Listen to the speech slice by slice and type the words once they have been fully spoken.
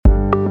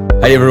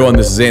Hey everyone,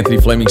 this is Anthony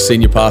Fleming,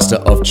 Senior Pastor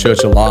of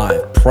Church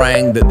Alive,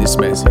 praying that this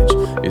message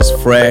is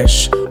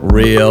fresh,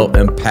 real,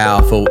 and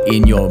powerful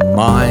in your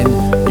mind,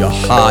 your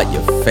heart,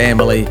 your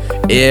family,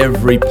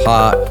 every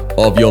part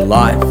of your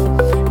life.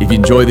 If you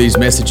enjoy these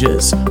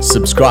messages,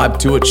 subscribe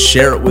to it,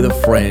 share it with a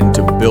friend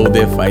to build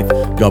their faith.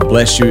 God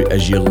bless you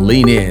as you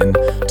lean in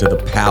to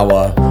the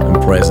power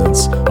and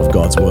presence of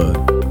God's Word.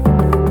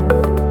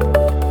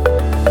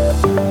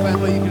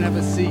 Family, you can have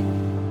a seat.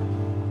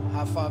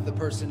 High five the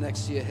person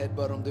next to you,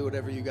 headbutt them, do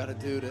whatever you got to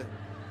do to...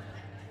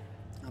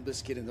 I'm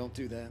just kidding, don't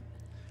do that.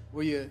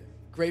 Were you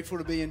grateful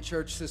to be in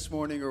church this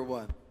morning or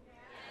what?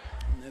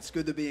 It's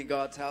good to be in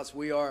God's house.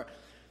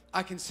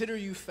 I consider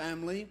you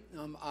family.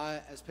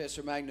 As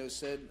Pastor Magno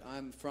said,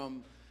 I'm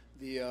from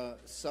the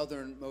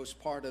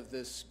southernmost part of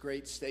this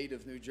great state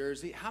of New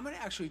Jersey. How many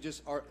actually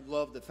just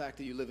love the fact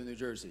that you live in New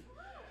Jersey?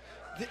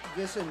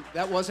 Listen,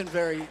 that wasn't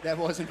very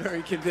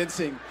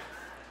convincing.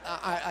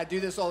 I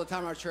do this all the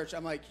time in our church.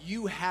 I'm like,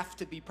 you have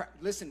to be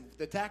listen,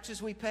 the taxes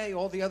we pay,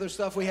 all the other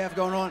stuff we have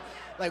going on,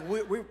 like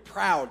we're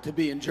proud to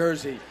be in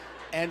Jersey.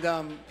 And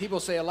people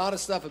say a lot of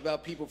stuff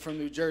about people from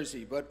New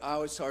Jersey, but I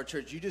always tell our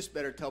church, you just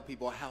better tell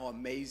people how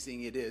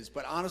amazing it is.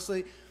 But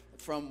honestly,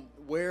 from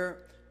where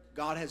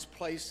God has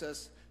placed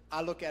us,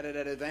 I look at it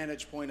at a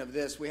vantage point of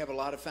this. We have a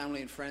lot of family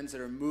and friends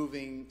that are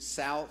moving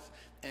south,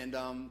 and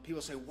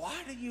people say, why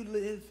do you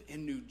live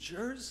in New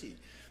Jersey?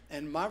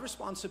 And my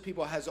response to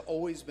people has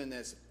always been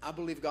this. I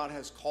believe God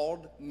has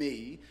called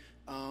me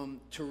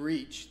to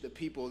reach the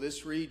people of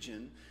this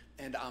region,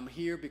 and I'm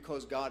here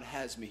because God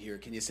has me here.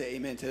 Can you say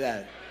amen to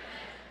that?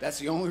 That's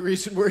the only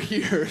reason we're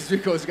here, is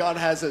because God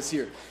has us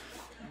here.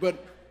 But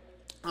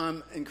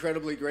I'm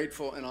incredibly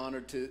grateful and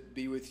honored to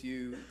be with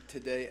you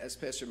today. As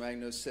Pastor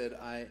Magno said,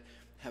 I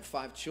have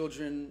 5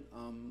 children.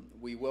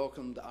 We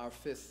welcomed our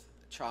 5th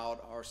child,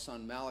 our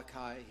son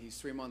Malachi. He's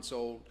 3 months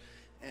old,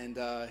 and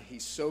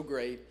he's so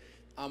great.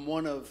 I'm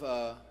one of...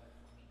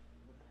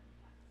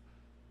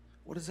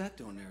 what is that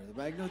doing there? Did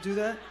Magno do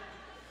that?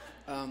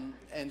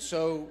 And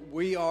so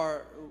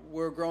we're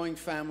a growing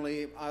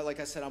family.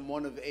 Like I said, I'm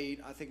one of 8.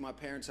 I think my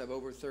parents have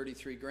over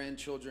 33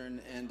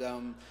 grandchildren,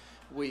 and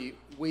we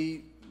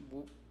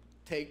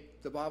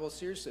take the Bible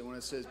seriously when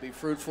it says be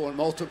fruitful and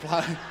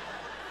multiply.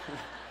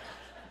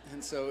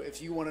 And so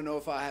if you want to know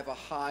if I have a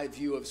high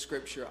view of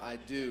Scripture, I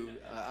do.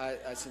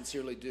 I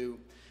sincerely do.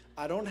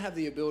 I don't have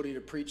the ability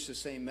to preach the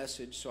same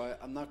message, so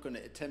I'm not going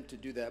to attempt to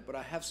do that, but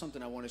I have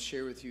something I want to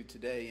share with you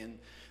today. And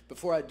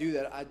before I do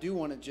that, I do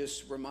want to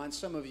just remind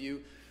some of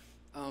you,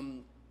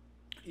 and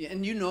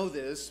you know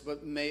this,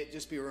 but may it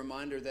just be a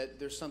reminder that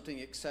there's something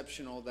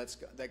exceptional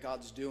that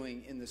God's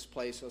doing in this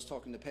place. I was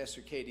talking to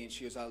Pastor Katie, and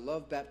she goes, I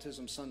love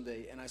Baptism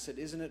Sunday. And I said,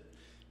 isn't it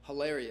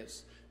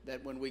hilarious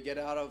that when we get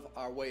out of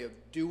our way of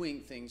doing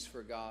things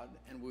for God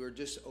and we're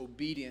just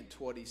obedient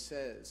to what He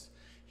says,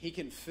 He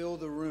can fill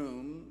the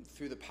room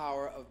through the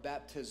power of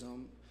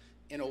baptism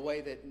in a way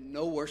that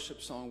no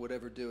worship song would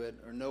ever do it,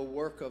 or no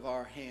work of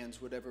our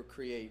hands would ever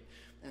create.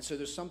 And so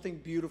there's something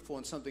beautiful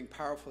and something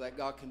powerful that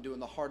God can do in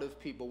the heart of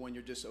people when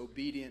you're just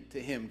obedient to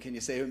Him. Can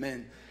you say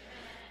amen?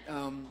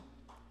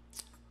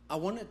 I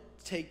want to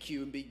take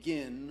you and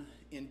begin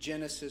in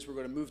Genesis. We're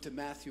going to move to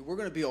Matthew. We're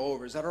going to be all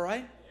over. Is that all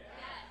right?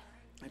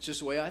 It's just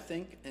the way I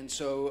think. And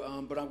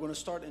so, but I'm going to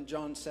start in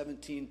John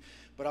 17.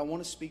 But I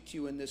want to speak to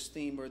you in this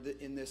theme, or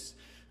in this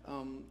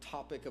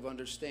topic of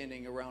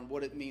understanding around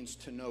what it means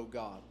to know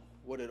God,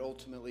 what it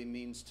ultimately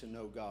means to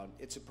know God.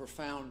 It's a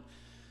profound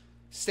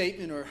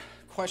statement or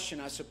question,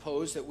 I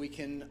suppose, that we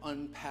can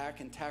unpack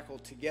and tackle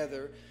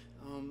together.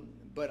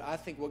 But I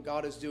think what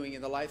God is doing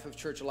in the life of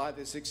Church Alive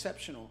is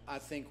exceptional. I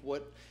think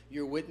what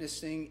you're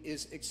witnessing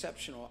is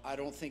exceptional. I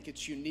don't think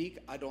it's unique.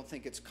 I don't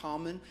think it's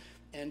common.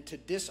 And to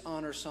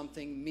dishonor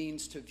something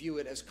means to view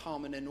it as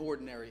common and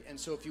ordinary. And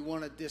so if you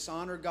want to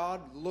dishonor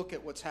God, look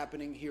at what's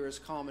happening here as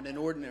common and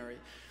ordinary.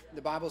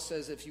 The Bible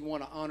says if you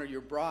want to honor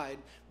your bride,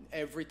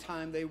 every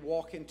time they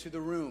walk into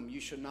the room, you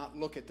should not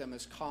look at them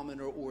as common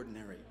or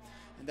ordinary.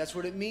 And that's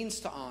what it means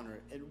to honor.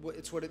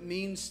 It's what it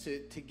means to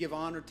give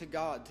honor to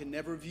God, to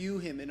never view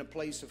Him in a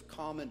place of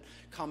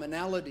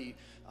commonality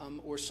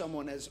or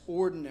someone as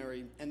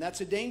ordinary. And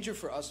that's a danger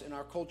for us in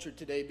our culture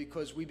today,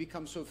 because we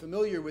become so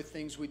familiar with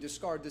things, we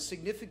discard the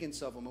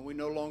significance of them, and we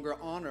no longer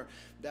honor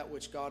that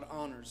which God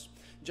honors.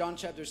 John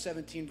chapter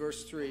 17,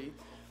 verse 3,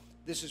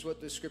 this is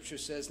what the Scripture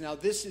says. Now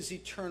this is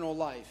eternal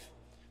life,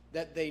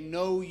 that they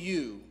know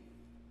you,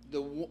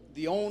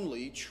 the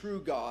only true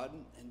God,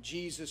 and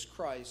Jesus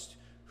Christ,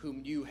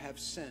 whom you have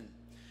sent.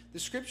 The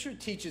Scripture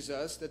teaches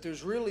us that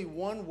there's really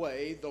one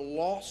way the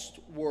lost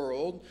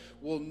world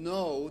will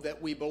know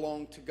that we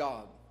belong to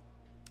God.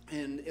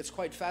 And it's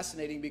quite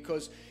fascinating,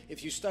 because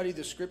if you study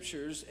the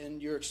Scriptures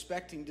and you're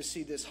expecting to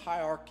see this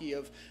hierarchy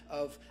of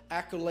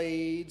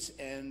accolades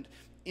and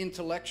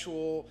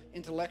intellectual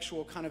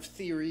kind of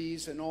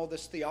theories and all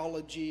this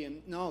theology,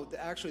 and no,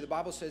 actually the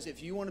Bible says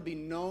if you want to be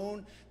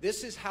known,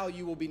 this is how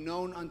you will be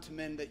known unto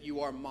men that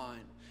you are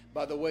mine,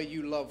 by the way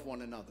you love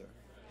one another.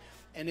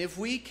 And if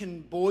we can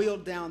boil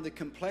down the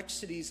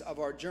complexities of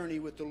our journey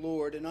with the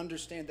Lord and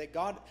understand that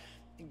God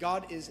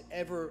God is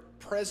ever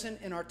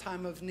present in our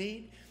time of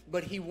need,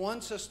 but he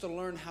wants us to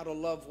learn how to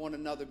love one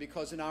another,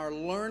 because in our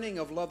learning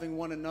of loving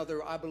one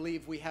another, I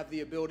believe we have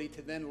the ability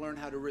to then learn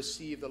how to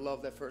receive the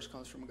love that first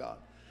comes from God.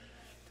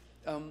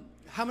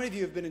 How many of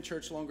you have been in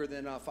church longer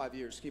than 5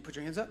 years? Can you put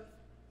your hands up?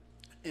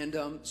 And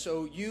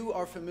so you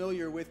are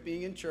familiar with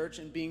being in church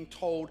and being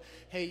told,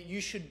 hey,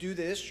 you should do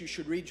this, you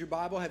should read your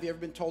Bible. Have you ever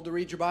been told to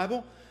read your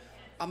Bible?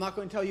 I'm not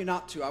going to tell you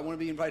not to. I want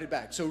to be invited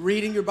back. So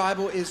reading your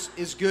Bible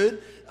is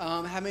good.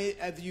 How many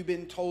have you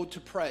been told to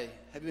pray?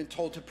 Have you been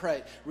told to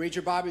pray? Read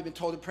your Bible, you've been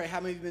told to pray. How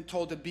many have you been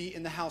told to be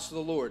in the house of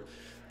the Lord?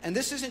 And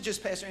this isn't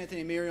just Pastor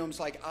Anthony Miriam's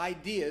like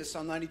ideas.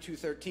 Psalm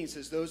 92:13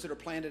 says, those that are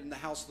planted in the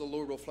house of the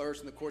Lord will flourish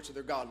in the courts of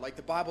their God. Like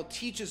the Bible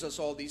teaches us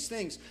all these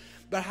things.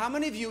 But how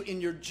many of you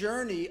in your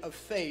journey of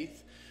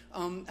faith,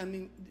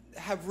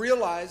 have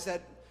realized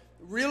that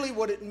really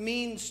what it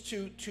means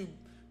to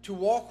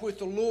walk with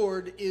the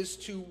Lord is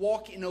to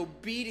walk in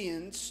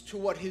obedience to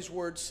what his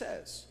word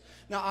says?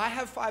 Now, I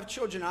have 5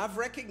 children. I've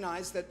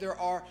recognized that there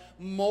are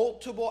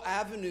multiple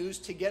avenues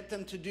to get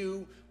them to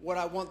do what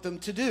I want them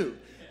to do.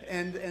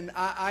 And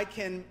I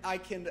can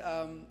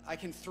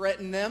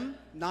threaten them,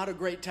 not a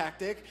great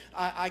tactic.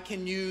 I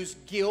can use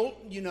guilt,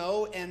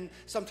 and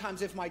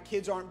sometimes if my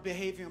kids aren't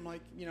behaving, I'm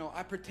like,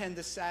 I pretend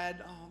the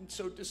sad, oh, I'm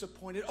so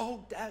disappointed.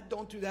 Oh, Dad,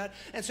 don't do that.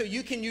 And so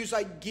you can use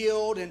like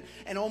guilt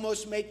and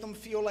almost make them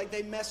feel like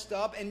they messed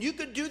up. And you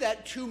could do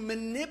that to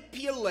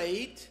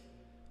manipulate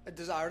a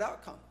desired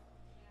outcome.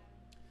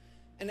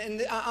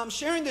 And I'm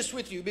sharing this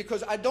with you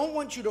because I don't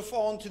want you to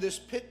fall into this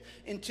pit,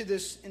 into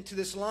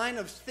this line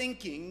of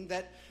thinking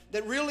that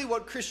really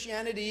what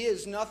Christianity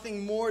is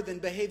nothing more than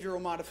behavioral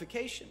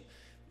modification.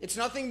 It's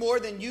nothing more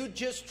than you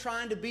just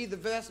trying to be the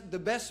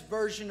best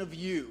version of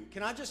you.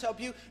 Can I just help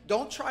you?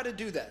 Don't try to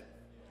do that.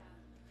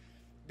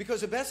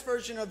 Because the best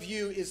version of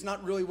you is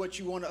not really what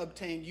you want to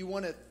obtain. You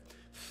want to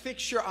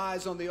fix your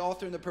eyes on the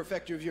author and the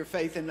perfecter of your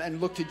faith and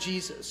look to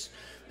Jesus.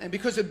 And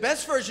because the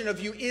best version of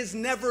you is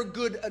never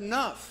good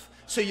enough.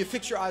 So you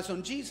fix your eyes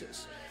on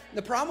Jesus.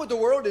 The problem with the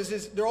world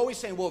is they're always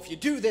saying, well, if you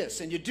do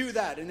this and you do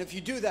that, and if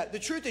you do that, the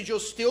truth is you'll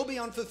still be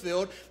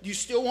unfulfilled. You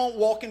still won't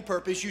walk in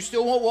purpose. You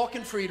still won't walk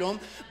in freedom.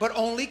 But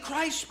only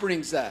Christ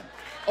brings that.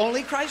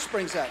 Only Christ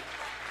brings that.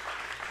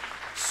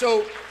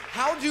 So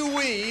how do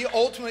we,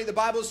 ultimately, the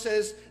Bible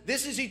says,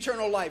 this is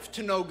eternal life,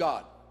 to know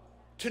God.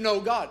 To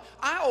know God.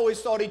 I always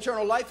thought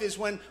eternal life is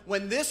when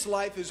this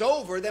life is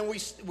over, then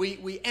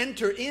we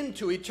enter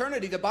into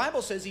eternity. The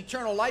Bible says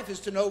eternal life is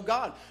to know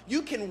God.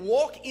 You can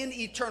walk in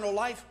eternal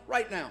life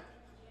right now.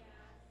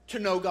 To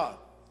know God.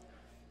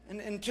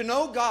 And to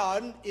know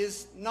God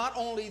is not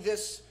only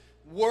this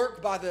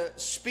work by the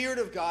Spirit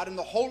of God and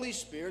the Holy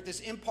Spirit,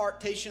 this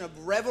impartation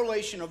of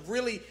revelation of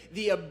really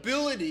the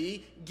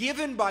ability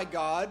given by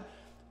God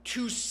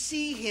to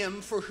see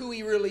him for who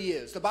he really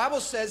is. The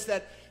Bible says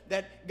that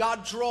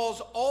God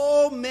draws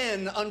all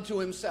men unto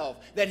himself,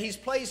 that he's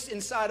placed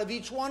inside of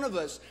each one of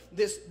us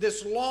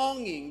this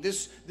longing,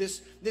 this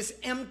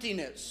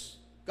emptiness.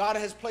 God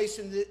has placed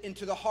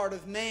into the heart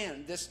of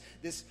man this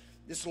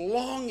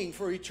longing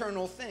for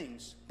eternal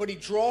things, but he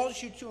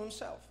draws you to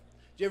himself.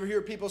 Do you ever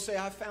hear people say,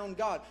 I found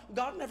God?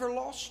 God never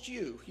lost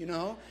you,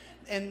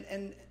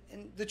 and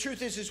the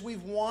truth is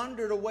we've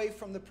wandered away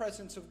from the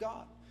presence of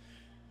God.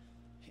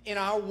 In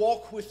our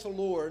walk with the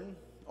Lord,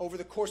 over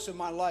the course of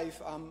my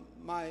life,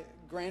 my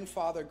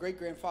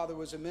great-grandfather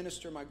was a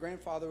minister. My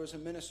grandfather was a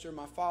minister.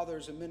 My father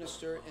is a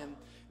minister. And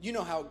you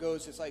know how it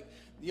goes. It's like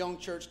the young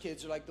church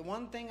kids are like, the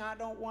one thing I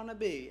don't want to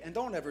be. And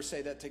don't ever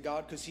say that to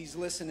God because he's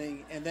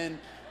listening. And then,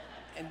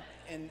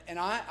 and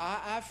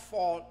I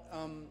fought.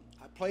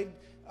 I played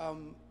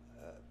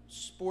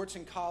sports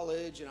in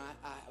college, and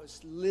I was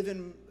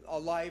living a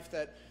life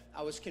that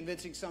I was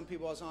convincing some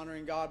people I was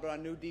honoring God, but I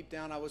knew deep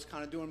down I was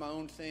kind of doing my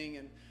own thing.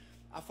 And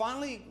I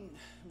finally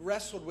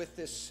wrestled with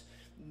this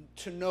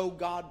to know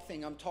God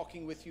thing I'm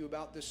talking with you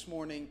about this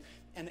morning.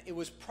 And it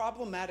was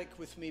problematic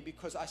with me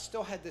because I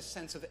still had this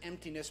sense of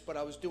emptiness, but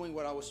I was doing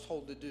what I was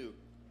told to do.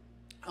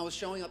 I was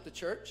showing up to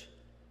church.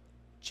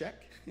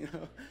 Check,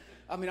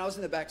 I mean, I was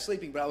in the back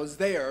sleeping, but I was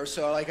there.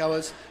 So like I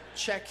was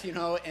checked,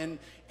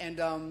 and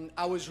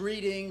I was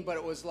reading, but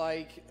it was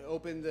like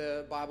open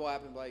the Bible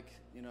app and like,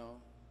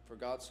 for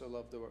God so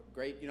loved the world.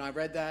 Great. I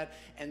read that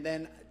and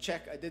then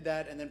check. I did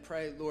that and then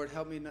pray, Lord,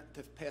 help me not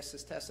to pass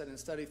this test I didn't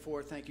study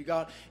for. Thank you,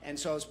 God. And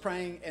so I was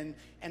praying.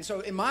 And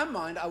so in my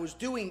mind, I was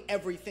doing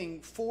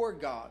everything for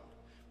God.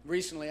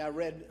 Recently, I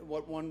read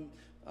what one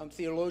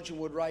theologian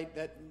would write,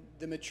 that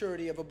the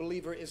maturity of a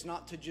believer is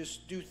not to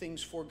just do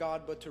things for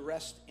God, but to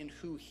rest in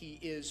who he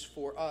is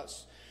for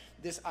us.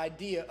 This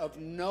idea of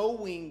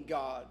knowing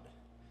God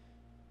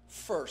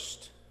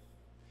first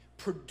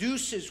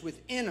produces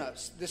within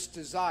us this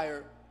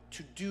desire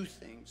to do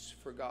things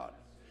for God.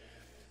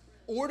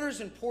 Order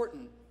is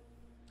important.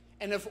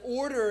 And if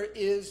order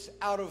is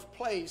out of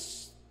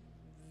place,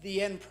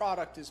 the end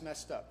product is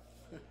messed up.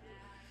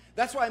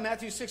 That's why in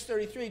Matthew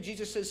 6:33,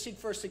 Jesus says, seek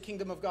first the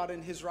kingdom of God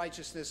and his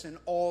righteousness, and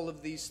all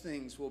of these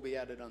things will be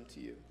added unto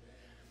you.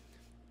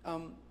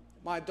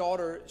 my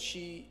daughter,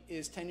 she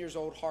is 10 years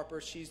old, Harper.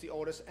 She's the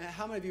oldest. And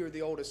how many of you are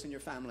the oldest in your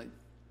family?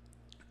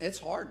 It's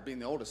hard being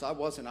the oldest. I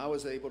wasn't. I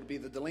was able to be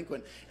the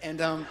delinquent. And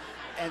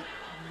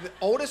the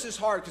oldest is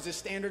hard because the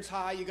standard's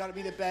high. You got to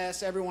be the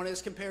best. Everyone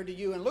is compared to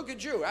you. And look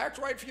at you. Act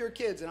right for your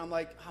kids. And I'm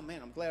like, oh,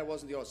 man, I'm glad I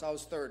wasn't the oldest. I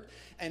was third.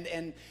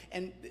 And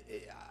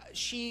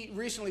she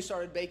recently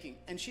started baking,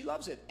 and she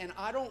loves it. And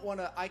I don't want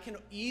to, I can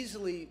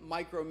easily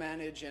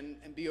micromanage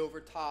and be over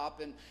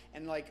top.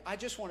 And like, I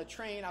just want to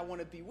train. I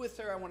want to be with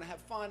her. I want to have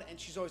fun. And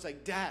she's always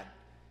like, Dad,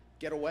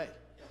 get away.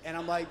 And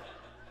I'm like,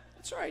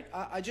 it's all right.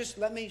 I just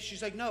let me.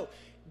 She's like, no.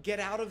 Get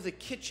out of the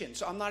kitchen.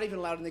 So I'm not even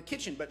allowed in the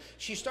kitchen, but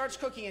she starts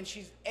cooking, and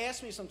she's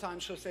asked me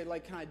sometimes, she'll say,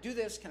 like, can I do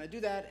this? Can I do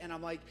that? And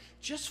I'm like,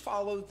 just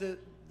follow the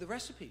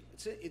recipe.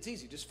 It's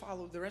easy. Just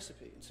follow the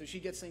recipe. And so she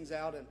gets things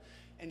out,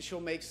 and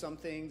she'll make some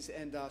things,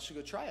 and she'll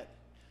go try it.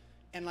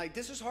 And like,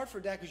 this is hard for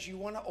Dad because you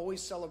want to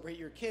always celebrate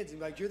your kids and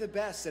be like, you're the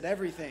best at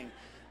everything.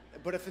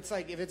 But if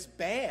it's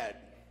bad,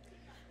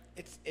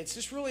 it's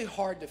just really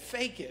hard to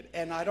fake it.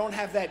 And I don't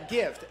have that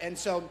gift. And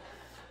so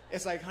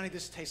it's like, honey,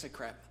 this tastes like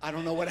crap. I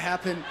don't know what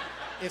happened.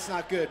 It's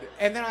not good.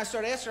 And then I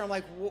start asking her, I'm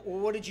like,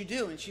 what did you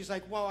do? And she's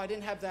like, well, I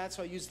didn't have that,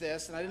 so I used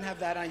this. And I didn't have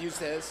that, and I used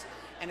this.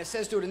 And it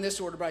says do it in this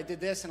order, but I did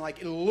this. And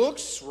like, it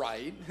looks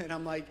right. And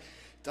I'm like,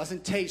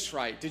 doesn't taste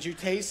right. Did you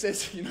taste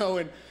this? You know,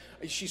 and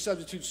she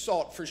substitutes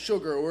salt for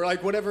sugar or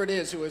like whatever it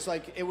is. It was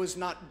like, it was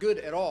not good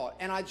at all.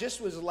 And I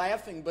just was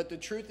laughing. But the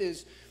truth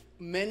is,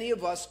 many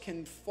of us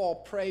can fall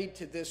prey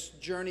to this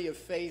journey of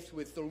faith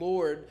with the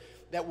Lord,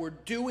 that we're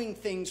doing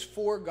things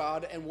for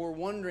God and we're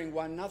wondering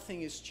why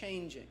nothing is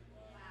changing.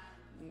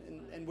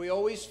 And we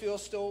always feel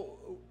still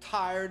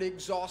tired,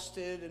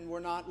 exhausted, and we're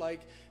not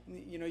like,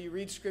 you know, you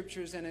read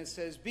scriptures and it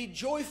says, be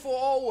joyful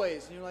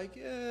always. And you're like,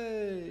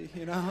 yay,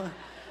 you know,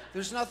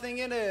 there's nothing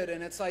in it.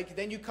 And it's like,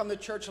 then you come to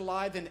Church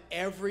Alive and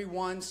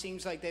everyone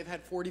seems like they've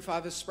had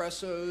 45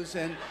 espressos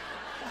and,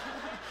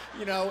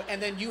 you know,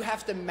 and then you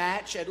have to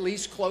match at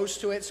least close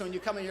to it. So when you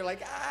come in, you're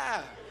like,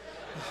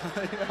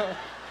 you know,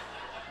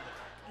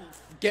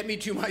 get me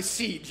to my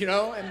seat, you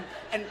know?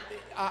 And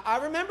I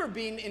remember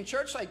being in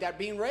church like that,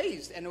 being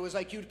raised, and it was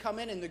like you'd come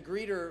in and the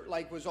greeter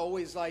like was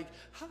always like,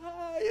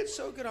 hi, it's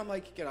so good. I'm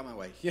like, get out of my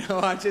way. You know,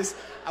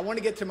 I want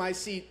to get to my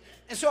seat.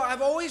 And so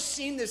I've always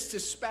seen this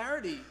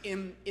disparity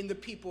in the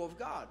people of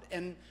God.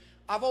 And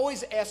I've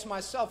always asked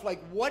myself,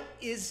 like, what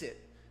is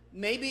it?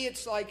 Maybe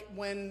it's like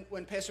when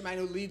Pastor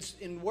Manu leads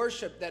in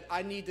worship that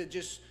I need to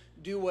just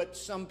do what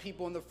some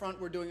people in the front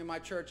were doing in my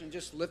church and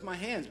just lift my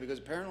hands, because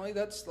apparently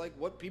that's like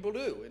what people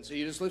do. And so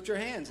you just lift your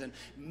hands, and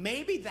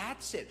maybe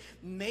that's it.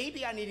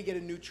 Maybe I need to get a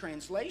new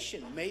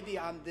translation. Maybe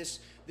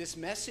this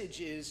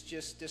message is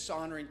just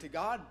dishonoring to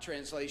God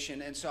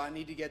translation, and so I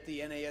need to get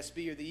the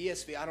NASB or the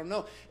ESV. I don't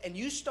know. And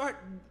you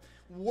start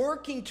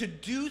working to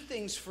do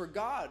things for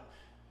God.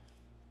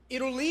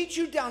 It'll lead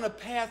you down a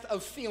path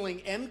of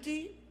feeling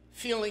empty,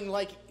 feeling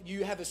like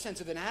you have a sense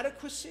of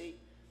inadequacy.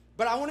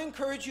 But I want to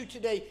encourage you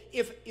today,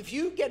 if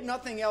you get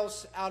nothing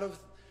else out of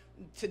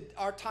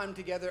our time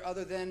together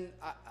other than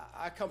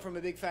I come from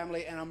a big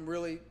family and I'm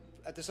really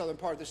at the southern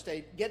part of the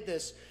state, get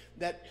this,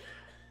 that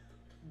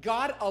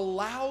God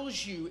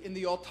allows you in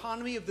the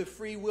autonomy of the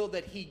free will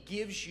that he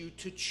gives you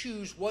to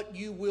choose what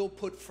you will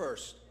put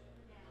first.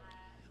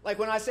 Like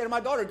when I say to my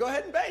daughter, go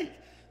ahead and bake.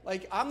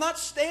 Like, I'm not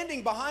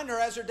standing behind her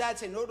as her dad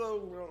saying,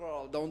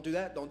 no, don't do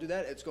that,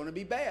 it's going to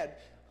be bad.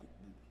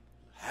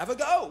 Have a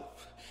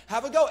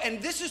go. And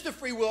this is the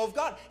free will of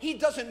God. He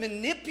doesn't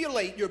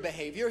manipulate your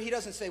behavior. He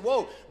doesn't say,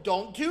 whoa,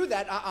 don't do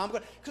that.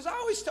 Because I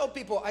always tell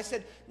people, I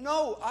said,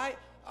 no,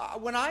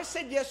 when I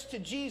said yes to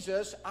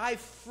Jesus, I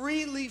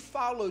freely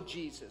followed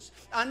Jesus.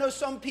 I know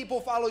some people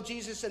follow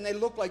Jesus and they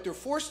look like they're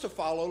forced to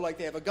follow, like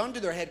they have a gun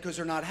to their head because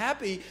they're not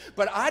happy.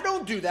 But I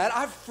don't do that.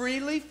 I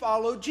freely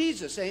follow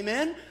Jesus.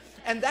 Amen?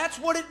 And that's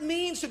what it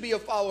means to be a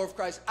follower of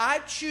Christ. I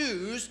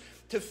choose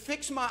to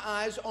fix my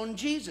eyes on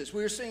Jesus.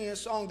 We were singing a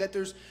song that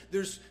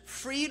there's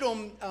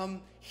freedom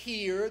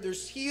here,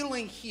 there's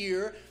healing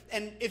here.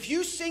 And if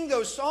you sing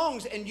those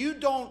songs and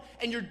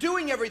you're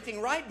doing everything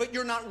right, but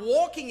you're not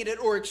walking in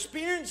it or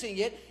experiencing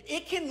it,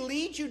 it can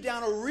lead you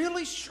down a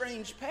really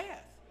strange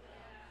path.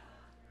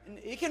 And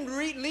it can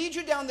lead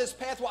you down this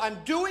path. Well, I'm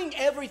doing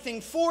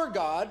everything for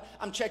God.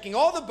 I'm checking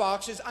all the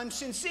boxes. I'm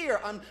sincere.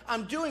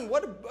 I'm doing,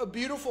 what a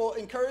beautiful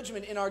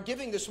encouragement in our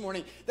giving this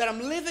morning, that I'm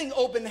living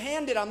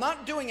open-handed. I'm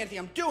not doing anything.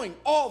 I'm doing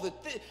all the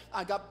things.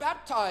 I got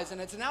baptized,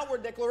 and it's an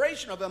outward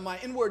declaration of my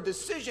inward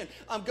decision.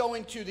 I'm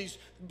going to these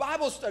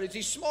Bible studies,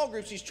 these small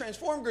groups, these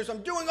transform groups.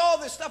 I'm doing all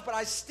this stuff, but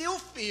I still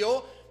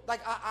feel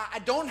like I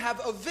don't have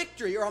a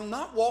victory, or I'm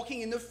not walking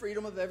in the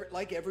freedom of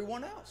like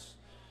everyone else.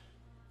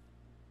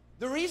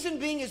 The reason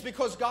being is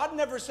because God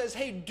never says,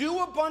 hey, do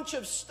a bunch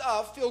of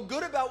stuff, feel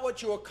good about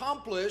what you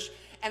accomplish,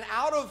 and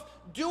out of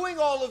doing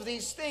all of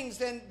these things,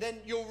 then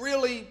you'll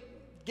really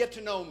get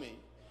to know me.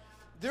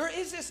 There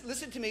is this,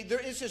 listen to me, there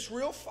is this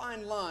real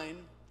fine line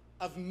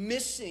of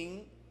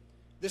missing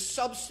the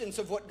substance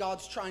of what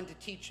God's trying to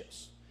teach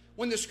us.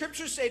 When the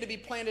scriptures say to be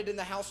planted in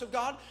the house of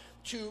God,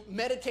 to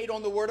meditate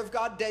on the word of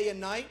God day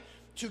and night,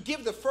 to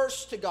give the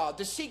first to God,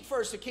 to seek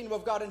first the kingdom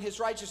of God and his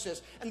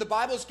righteousness. And the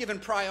Bible's given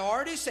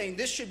priority, saying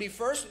this should be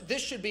first,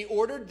 this should be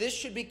ordered, this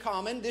should be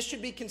common, this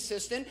should be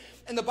consistent.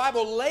 And the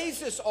Bible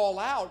lays this all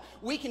out.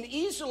 We can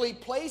easily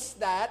place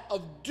that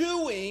of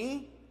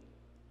doing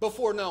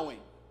before knowing.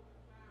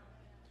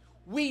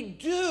 We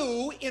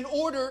do in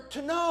order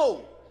to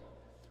know.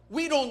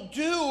 We don't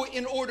do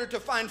in order to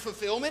find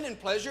fulfillment and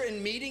pleasure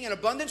and meeting and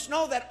abundance.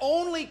 No, that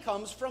only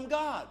comes from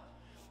God.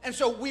 And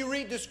so we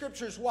read the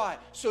scriptures. Why?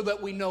 So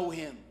that we know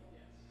him.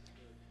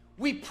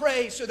 We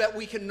pray so that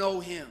we can know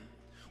him.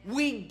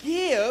 We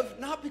give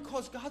not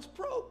because God's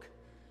broke.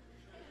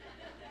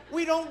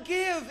 We don't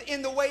give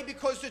in the way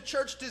because the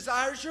church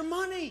desires your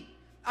money.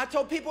 I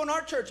tell people in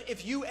our church,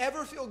 if you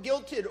ever feel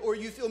guilted or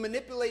you feel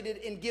manipulated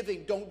in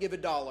giving, don't give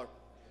 $1.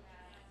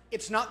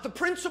 It's not the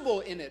principle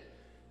in it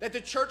that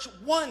the church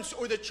wants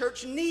or the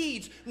church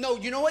needs. No,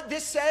 you know what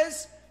this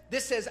says?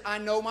 This says, I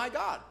know my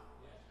God,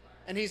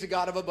 and he's a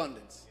God of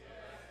abundance.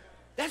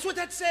 That's what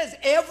that says.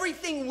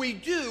 Everything we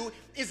do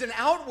is an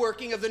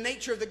outworking of the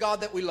nature of the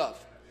God that we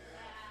love.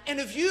 And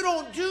if you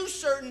don't do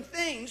certain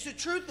things, the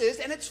truth is,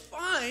 and it's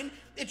fine,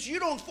 it's you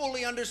don't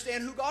fully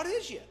understand who God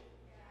is yet.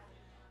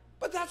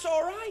 But that's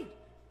all right,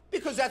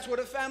 because that's what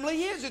a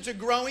family is. It's a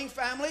growing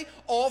family,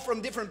 all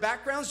from different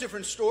backgrounds,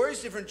 different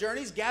stories, different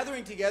journeys,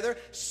 gathering together,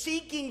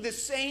 seeking the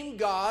same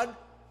God,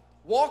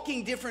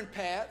 walking different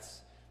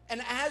paths.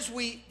 And as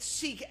we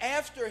seek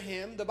after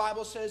him, the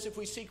Bible says if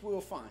we seek, we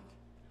will find.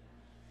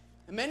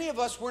 And many of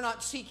us, we're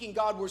not seeking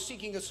God, we're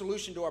seeking a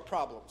solution to our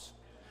problems.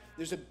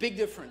 There's a big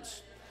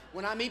difference.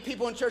 When I meet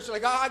people in church, they're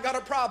like, I got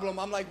a problem.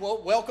 I'm like,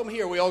 well, welcome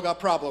here. We all got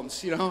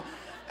problems, you know.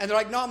 And they're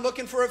like, no, I'm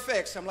looking for a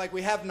fix. I'm like,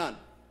 we have none.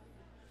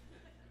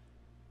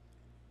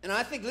 And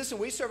I think, listen,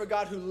 we serve a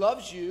God who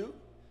loves you.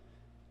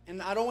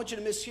 And I don't want you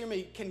to mishear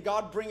me. Can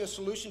God bring a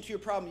solution to your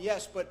problem?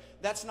 Yes, but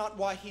that's not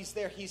why he's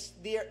there. He's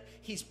there.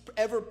 He's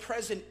ever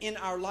present in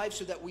our life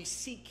so that we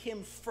seek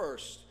him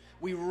first.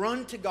 We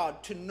run to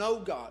God to know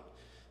God.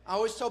 I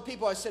always tell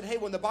people, I said, hey,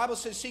 when the Bible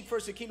says seek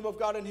first the kingdom of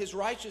God and his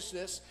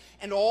righteousness,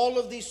 and all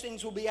of these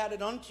things will be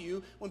added unto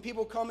you, when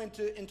people come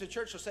into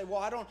church, they'll say,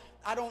 well,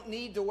 I don't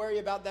need to worry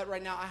about that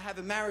right now. I have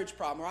a marriage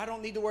problem. Or I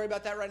don't need to worry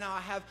about that right now.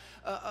 I have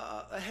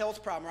a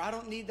health problem. Or I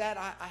don't need that.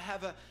 I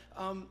have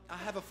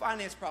a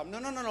finance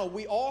problem. No.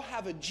 We all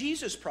have a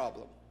Jesus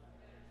problem.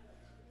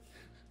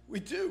 We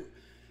do.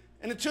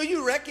 And until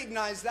you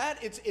recognize that,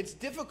 it's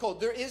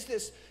difficult. There is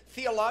this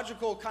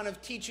theological kind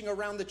of teaching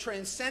around the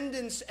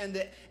transcendence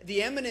and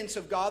the eminence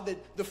of God,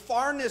 the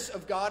farness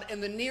of God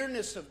and the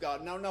nearness of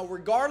God. Now,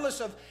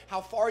 regardless of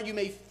how far you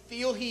may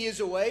feel he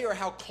is away or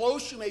how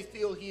close you may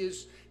feel he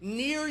is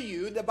near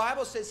you, the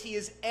Bible says he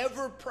is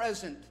ever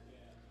present.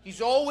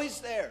 He's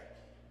always there.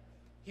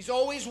 He's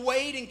always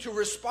waiting to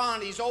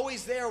respond. He's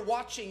always there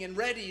watching and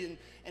ready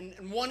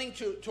and wanting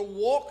to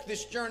walk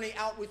this journey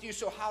out with you.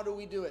 So how do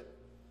we do it?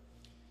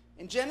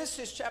 In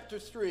Genesis chapter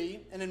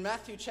 3 and in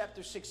Matthew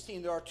chapter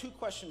 16, there are two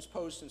questions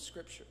posed in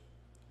Scripture.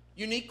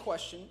 Unique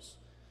questions,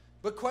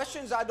 but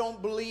questions I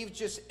don't believe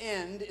just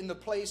end in the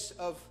place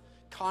of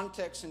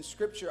context in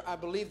Scripture. I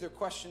believe they're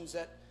questions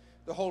that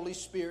the Holy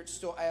Spirit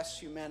still asks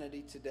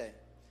humanity today.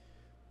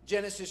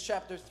 Genesis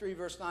chapter 3,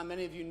 verse 9.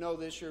 Many of you know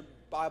this. You're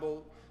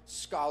Bible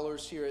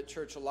scholars here at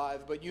Church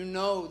Alive. But you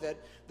know that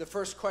the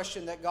first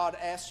question that God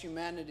asked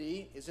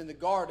humanity is in the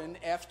garden.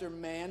 After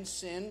man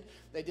sinned,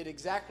 they did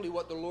exactly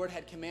what the Lord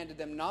had commanded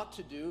them not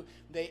to do.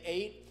 They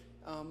ate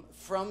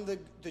from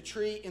the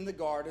tree in the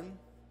garden,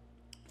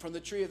 from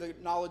the tree of the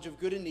knowledge of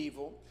good and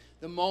evil.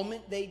 The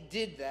moment they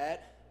did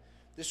that,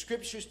 the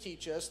Scriptures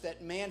teach us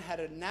that man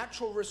had a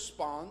natural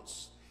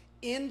response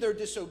in their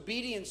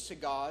disobedience to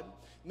God,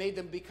 made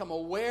them become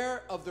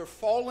aware of their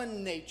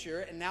fallen nature,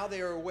 and now they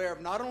are aware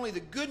of not only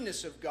the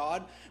goodness of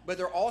God, but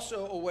they're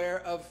also aware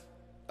of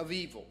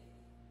evil.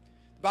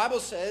 The Bible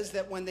says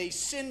that when they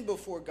sinned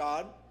before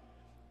God,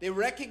 they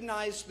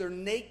recognized their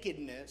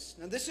nakedness.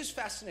 Now this is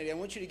fascinating. I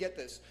want you to get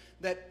this,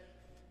 that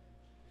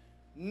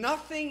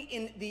nothing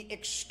in the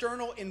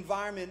external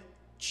environment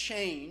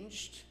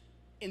changed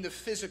in the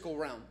physical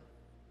realm.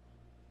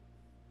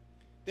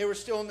 They were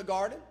still in the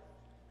garden.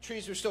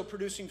 Trees were still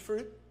producing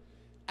fruit.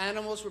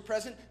 Animals were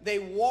present. They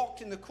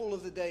walked in the cool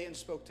of the day and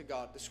spoke to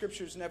God. The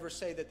Scriptures never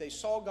say that they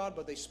saw God,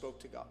 but they spoke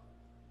to God.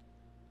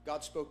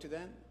 God spoke to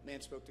them.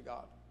 Man spoke to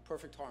God.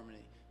 Perfect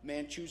harmony.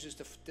 Man chooses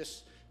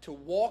to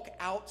walk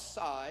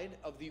outside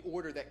of the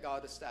order that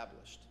God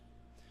established.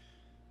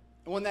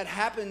 And when that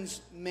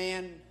happens,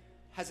 man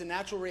has a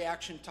natural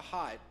reaction to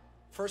hide.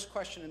 First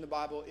question in the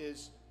Bible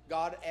is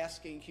God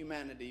asking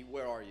humanity,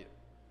 where are you?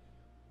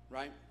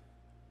 Right?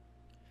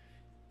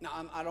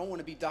 Now, I don't want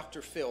to be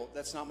Dr. Phil.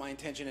 That's not my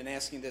intention in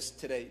asking this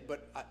today.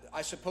 But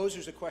I suppose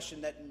there's a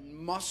question that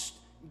must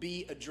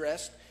be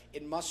addressed.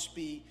 It must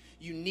be,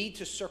 you need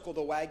to circle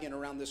the wagon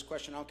around this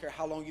question. I don't care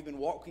how long you've been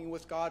walking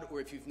with God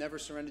or if you've never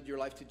surrendered your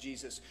life to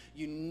Jesus.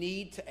 You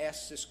need to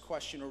ask this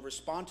question or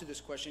respond to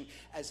this question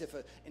as if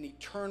an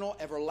eternal,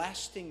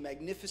 everlasting,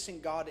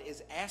 magnificent God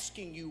is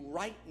asking you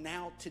right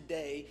now,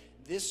 today,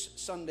 this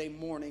Sunday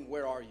morning,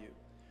 where are you?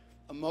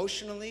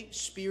 emotionally,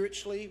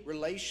 spiritually,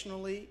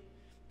 relationally,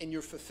 in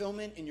your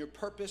fulfillment, in your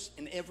purpose,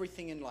 in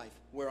everything in life.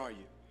 Where are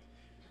you?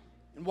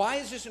 And why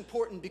is this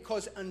important?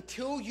 Because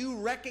until you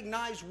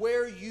recognize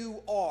where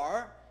you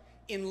are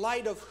in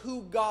light of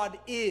who God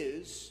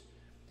is,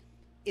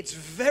 it's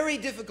very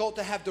difficult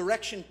to have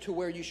direction to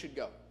where you should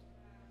go.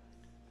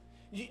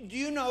 Do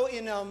you know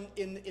in John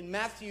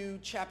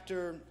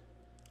chapter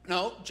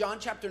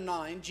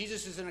 9,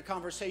 Jesus is in a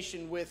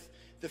conversation with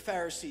the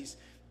Pharisees.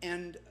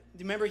 And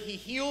remember, he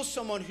heals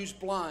someone who's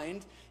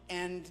blind,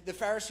 and the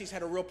Pharisees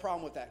had a real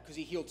problem with that because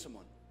he healed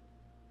someone.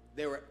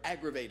 They were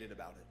aggravated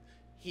about it.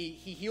 He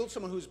healed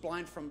someone who was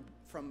blind from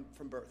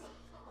birth,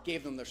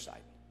 gave them their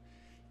sight.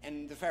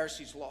 And the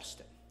Pharisees lost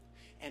it.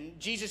 And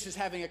Jesus is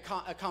having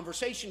a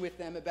conversation with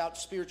them about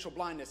spiritual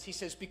blindness. He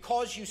says,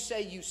 because you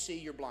say you see,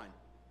 you're blind.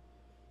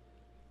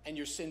 And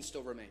your sin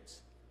still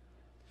remains.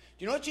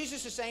 Do you know what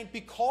Jesus is saying?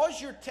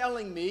 Because you're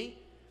telling me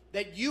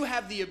that you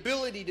have the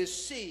ability to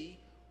see,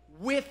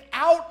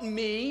 without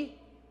me,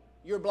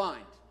 you're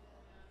blind.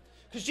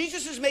 Because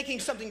Jesus is making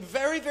something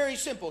very, very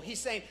simple. He's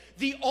saying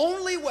the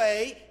only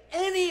way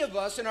any of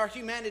us in our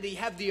humanity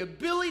have the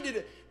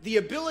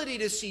ability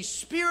to see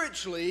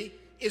spiritually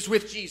is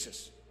with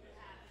Jesus.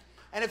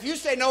 And if you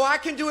say, no, I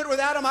can do it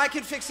without him, I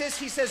can fix this,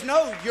 he says,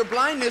 no, your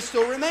blindness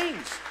still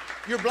remains.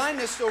 Your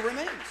blindness still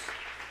remains.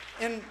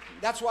 And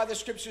that's why the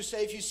scriptures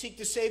say if you seek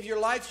to save your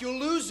life, you'll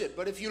lose it.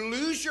 But if you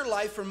lose your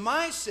life for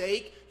my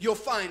sake, you'll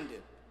find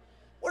it.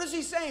 What is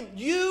he saying?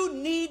 You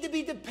need to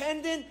be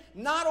dependent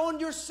not on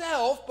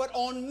yourself, but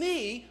on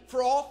me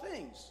for all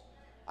things.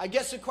 I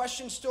guess the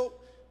question still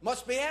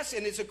must be asked,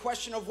 and it's a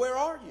question of where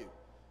are you?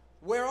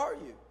 Where are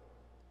you?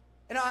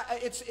 And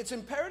it's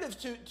imperative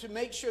to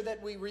make sure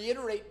that we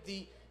reiterate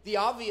the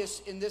obvious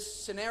in this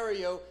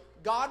scenario.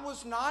 God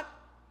was not,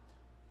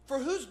 for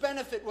whose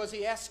benefit was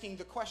he asking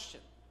the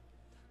question?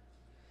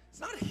 It's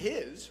not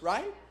his,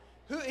 right?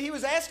 He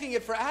was asking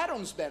it for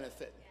Adam's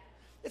benefit.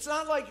 It's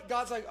not like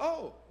God's like,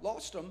 oh,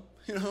 lost him,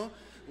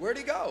 where'd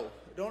he go?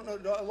 Don't know,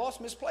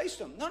 lost, misplaced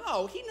him.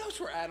 No, he knows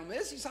where Adam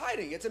is. He's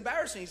hiding. It's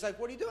embarrassing. He's like,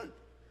 what are you doing?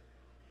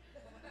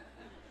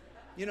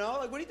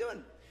 What are you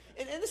doing?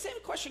 And the same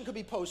question could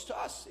be posed to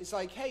us. It's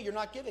like, hey, you're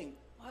not giving.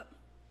 What?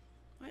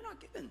 Why are you not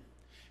giving?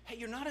 Hey,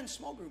 you're not in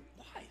small group.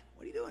 Why?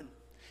 What are you doing?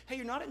 Hey,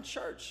 you're not in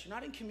church. You're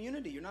not in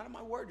community. You're not in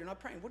my word. You're not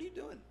praying. What are you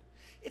doing?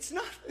 It's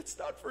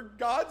not for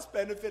God's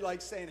benefit,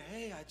 like saying,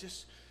 hey,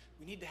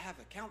 we need to have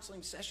a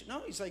counseling session.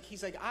 No, he's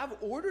like, I've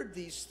ordered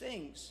these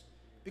things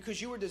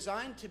because you were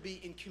designed to be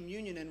in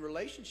communion and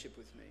relationship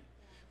with me.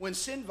 When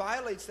sin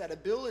violates that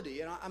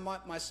ability, and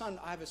my son,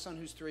 I have a son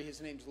who's 3.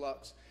 His name's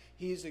Lux.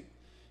 Do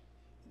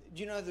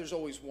you know there's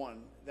always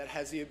one that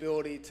has the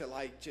ability to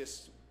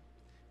just,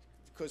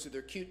 because of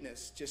their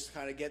cuteness, just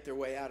kind of get their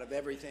way out of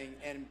everything.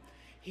 And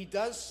he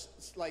does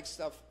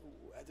stuff.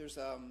 There's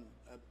a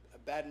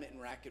badminton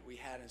racket we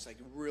had, and it's a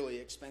really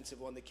expensive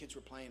one. The kids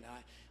were playing, and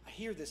I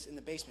hear this in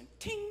the basement,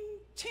 ting,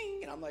 ting,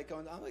 and I'm like,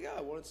 oh,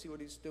 I want to see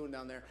what he's doing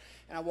down there.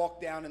 And I walk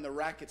down, and the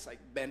racket's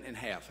bent in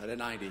half at a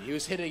 90. He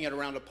was hitting it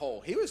around a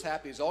pole. He was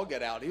happy as all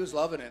get out. He was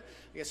loving it.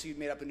 I guess he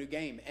made up a new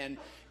game. And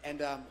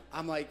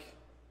I'm like,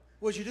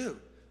 what'd you do?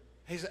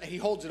 He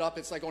holds it up.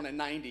 It's on a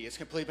 90. It's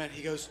completely bent.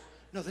 He goes,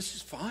 no, this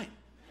is fine.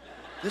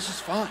 This is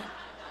fine.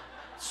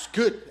 It's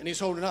good. And he's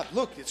holding it up.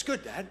 Look, it's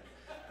good, Dad.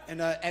 And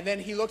then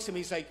he looks at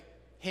me. He's like,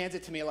 hands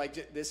it to me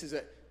this is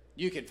it.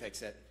 You can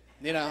fix it,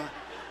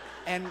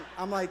 And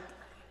I'm like,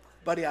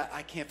 buddy,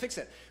 I can't fix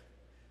it.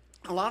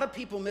 A lot of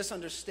people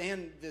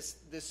misunderstand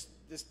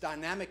this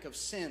dynamic of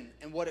sin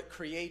and what it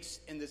creates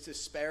in this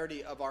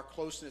disparity of our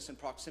closeness and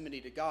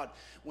proximity to God.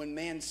 When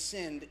man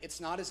sinned, it's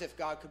not as if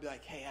God could be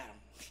like, hey, Adam,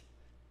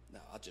 no,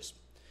 I'll just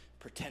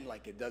pretend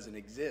like it doesn't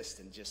exist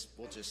and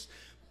we'll just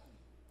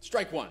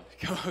strike one.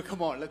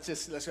 Come on,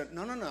 let's go.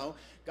 No.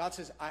 God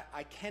says,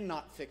 I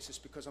cannot fix this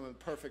because I'm a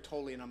perfect,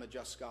 holy, and I'm a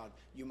just God.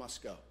 You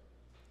must go.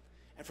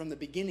 And from the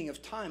beginning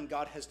of time,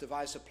 God has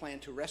devised a plan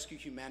to rescue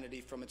humanity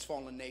from its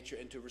fallen nature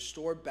and to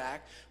restore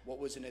back what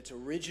was in its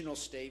original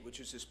state, which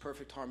was this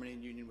perfect harmony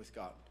and union with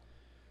God.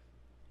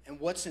 And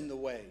what's in the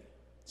way?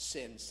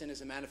 Sin. Sin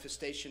is a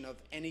manifestation of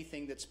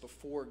anything that's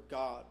before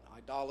God.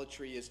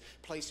 Idolatry is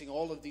placing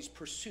all of these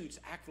pursuits,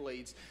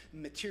 accolades,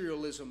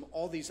 materialism,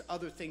 all these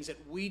other things that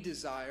we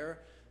desire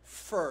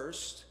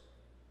first,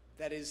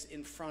 that is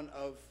in front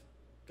of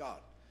God.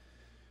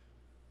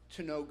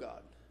 To know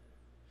God.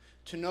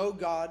 To know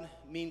God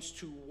means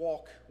to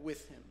walk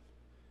with him,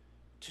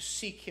 to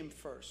seek him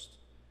first,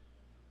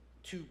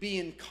 to be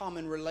in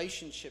common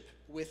relationship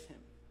with him.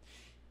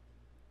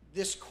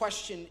 This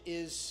question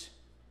is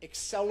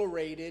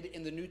accelerated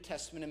in the New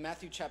Testament in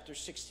Matthew chapter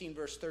 16,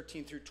 verse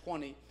 13 through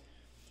 20.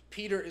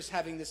 Peter is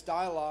having this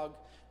dialogue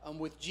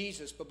with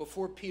Jesus, but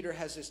before Peter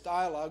has this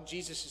dialogue,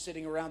 Jesus is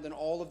sitting around and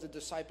all of the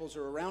disciples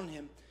are around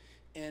him,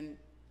 and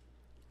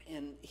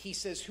he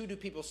says, who do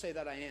people say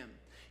that I am?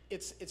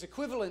 It's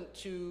equivalent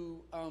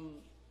to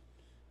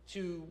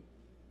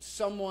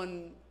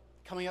someone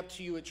coming up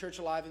to you at Church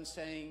Alive and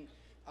saying,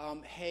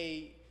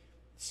 hey,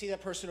 see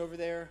that person over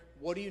there?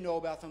 What do you know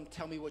about them?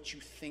 Tell me what you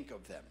think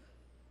of them.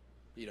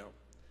 I'm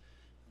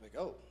like,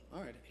 oh,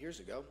 all right, here's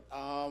a go.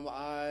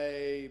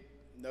 I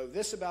know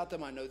this about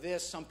them. I know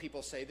this. Some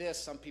people say this.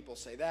 Some people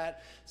say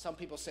that. Some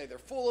people say they're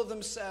full of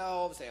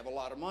themselves. They have a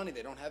lot of money.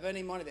 They don't have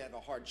any money. They have a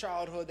hard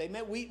childhood.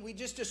 We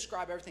just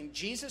describe everything.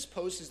 Jesus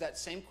poses that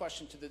same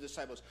question to the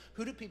disciples.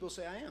 Who do people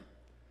say I am?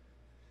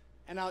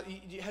 And now,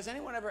 has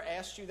anyone ever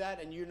asked you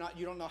that and you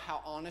don't know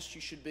how honest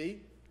you should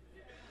be?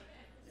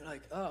 You're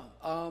like,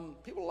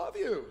 people love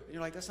you. And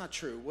you're like, that's not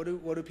true. What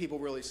do people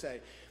really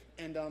say?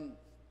 And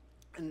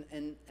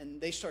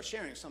they start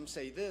sharing. Some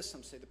say this,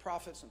 some say the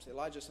prophet, some say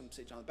Elijah, some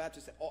say John the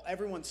Baptist.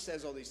 Everyone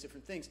says all these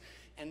different things.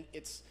 And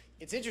it's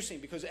interesting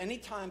because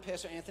anytime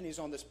Pastor Anthony is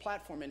on this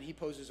platform and he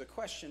poses a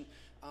question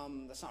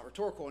that's not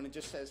rhetorical and it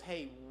just says,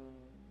 hey,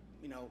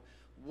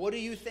 what do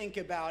you think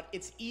about?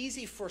 It's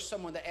easy for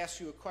someone to ask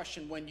you a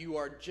question when you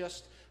are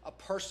just a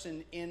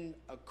person in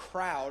a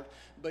crowd,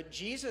 but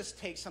Jesus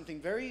takes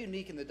something very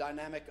unique in the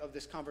dynamic of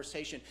this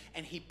conversation,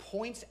 and he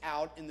points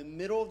out in the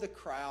middle of the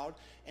crowd,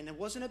 and it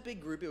wasn't a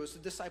big group, it was the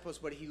disciples,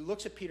 but he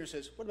looks at Peter and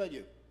says, what about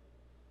you?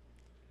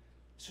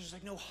 So there's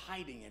like no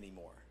hiding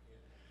anymore.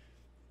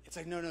 It's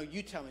like, no,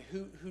 you tell me,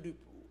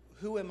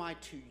 who am I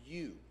to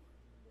you?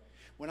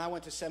 When I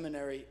went to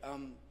seminary,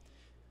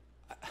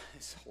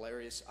 it's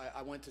hilarious.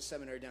 I went to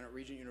seminary down at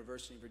Regent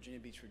University in Virginia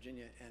Beach,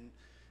 Virginia, and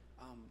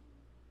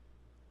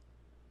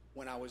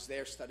when I was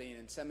there studying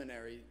in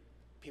seminary,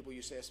 people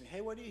used to ask me,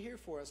 hey, what are you here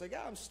for? I was like,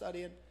 I'm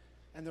studying.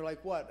 And they're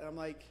like, what? And I'm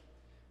like,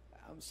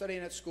 I'm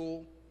studying at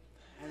school.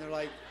 And they're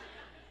like,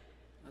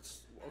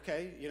 that's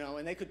okay,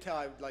 and they could tell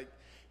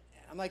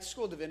I'm like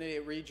School of Divinity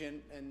at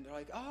Regent, and they're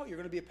like, oh, you're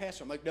going to be a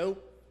pastor. I'm like,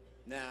 nope,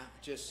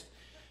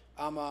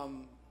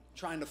 I'm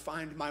trying to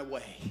find my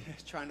way,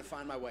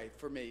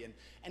 for me.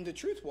 And the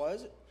truth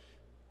was,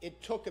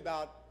 it took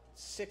about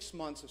 6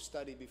 months of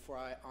study before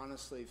I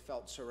honestly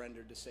felt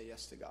surrendered to say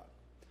yes to God.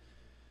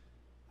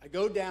 I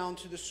go down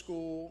to the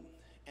school,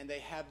 and they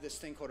have this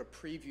thing called a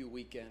preview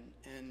weekend,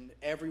 and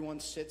everyone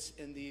sits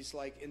in these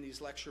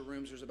lecture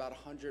rooms. There's about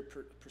 100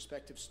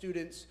 prospective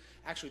students.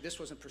 Actually, this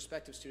wasn't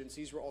prospective students.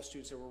 These were all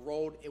students that were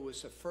enrolled. It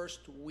was the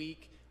first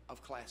week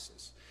of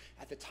classes.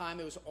 At the time,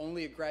 it was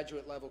only a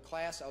graduate level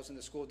class. I was in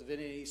the School of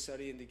Divinity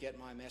studying to get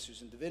my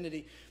master's in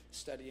divinity,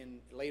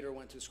 later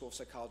went to the School of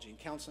Psychology and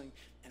Counseling,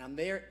 and I'm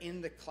there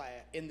in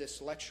in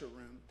this lecture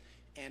room,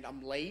 and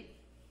I'm late,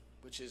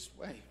 which is,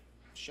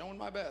 showing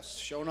my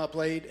best, showing up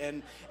late,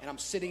 and I'm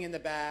sitting in the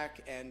back,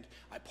 and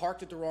I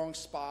parked at the wrong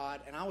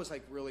spot, and I was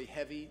like really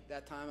heavy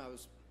that time. I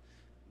was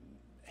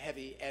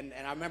heavy, and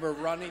I remember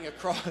running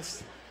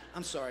across,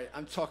 I'm sorry,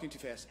 I'm talking too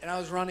fast, and I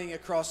was running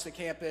across the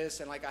campus,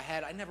 and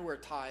I never wear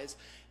ties,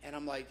 and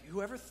I'm like,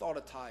 whoever thought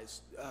of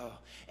ties? Oh.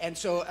 And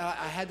so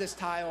I had this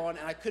tie on,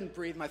 and I couldn't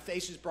breathe. My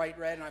face is bright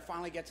red, and I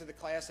finally get to the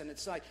class, and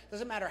it's like,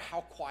 doesn't matter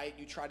how quiet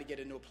you try to get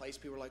into a place,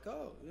 people are like,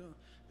 oh,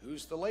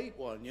 who's the late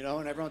one,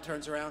 and everyone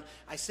turns around.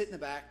 I sit in the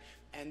back,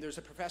 and there's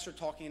a professor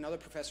talking. Another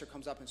professor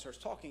comes up and starts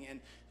talking, and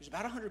there's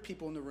about 100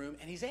 people in the room,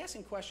 and he's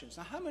asking questions.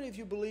 Now, how many of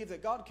you believe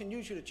that God can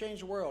use you to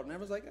change the world? And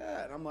everyone's like,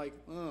 and I'm like,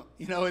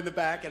 in the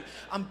back, and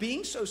I'm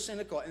being so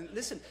cynical. And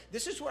listen,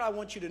 this is what I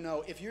want you to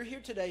know. If you're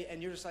here today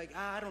and you're just like,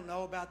 I don't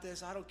know about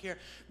this, I don't care,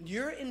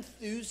 your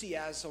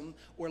enthusiasm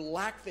or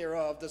lack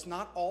thereof does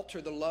not alter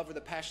the love or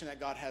the passion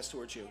that God has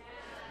towards you.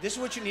 This is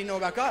what you need to know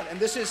about God, and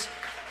this is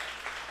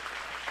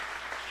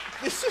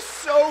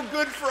so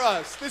good for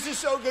us. This is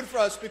so good for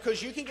us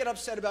because you can get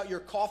upset about your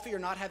coffee or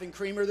not having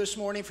creamer this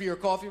morning for your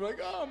coffee. You're like,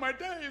 oh, my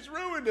day is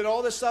ruined and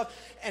all this stuff.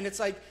 And it's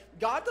like,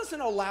 God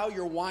doesn't allow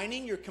your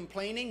whining, your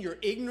complaining, your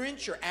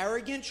ignorance, your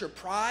arrogance, your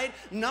pride.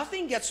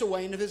 Nothing gets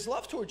away of his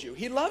love towards you.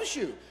 He loves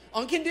you.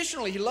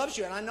 Unconditionally, he loves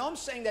you. And I know I'm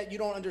saying that you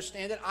don't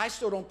understand it. I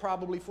still don't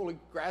probably fully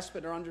grasp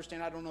it or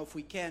understand. I don't know if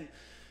we can.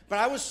 But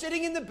I was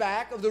sitting in the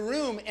back of the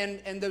room,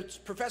 and the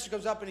professor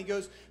comes up and he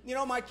goes,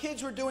 my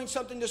kids were doing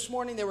something this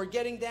morning. They were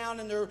getting down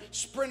in their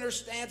sprinter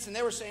stance, and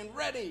they were saying,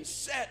 ready,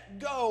 set,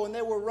 go, and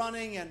they were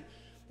running. And,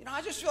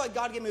 I just feel like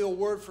God gave me a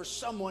word for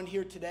someone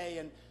here today.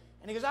 And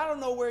he goes, I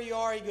don't know where you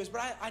are. He goes,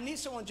 but I need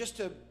someone just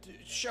to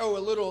show a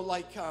little,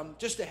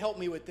 just to help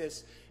me with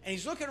this. And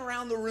he's looking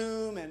around the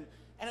room, and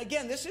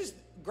again, this is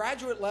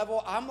graduate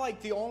level. I'm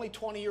like the only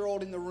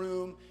 20-year-old in the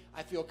room.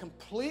 I feel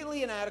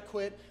completely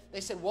inadequate. They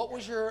said, what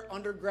was your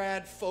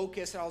undergrad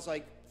focus? And I was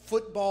like,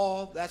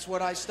 football. That's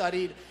what I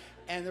studied.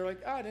 And they're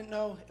like, I didn't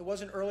know. It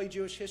wasn't early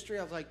Jewish history.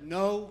 I was like,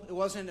 no, it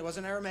wasn't. It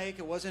wasn't Aramaic.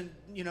 It wasn't,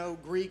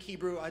 Greek,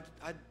 Hebrew. I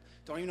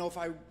don't even know if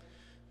I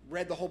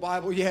read the whole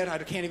Bible yet. I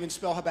can't even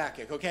spell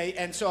Habakkuk, okay?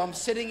 And so I'm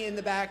sitting in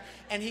the back,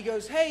 and he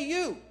goes, hey,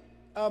 you,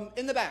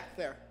 in the back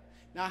there.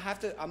 Now,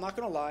 I'm not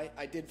going to lie.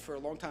 I did for a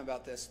long time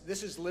about this.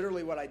 This is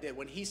literally what I did.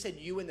 When he said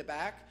you in the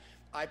back,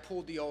 I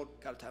pulled the old,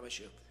 got to tie my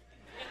shoe.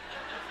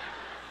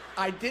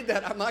 I did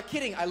that. I'm not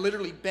kidding. I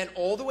literally bent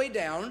all the way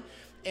down,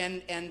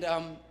 and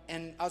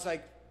I was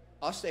like,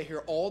 I'll stay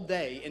here all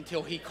day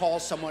until he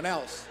calls someone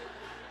else.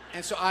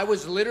 And so I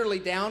was literally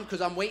down because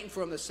I'm waiting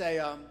for him to say,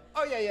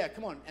 oh, yeah,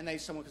 come on. And then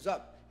someone comes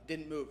up,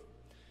 didn't move.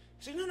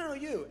 He said, no,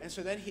 you. And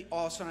so then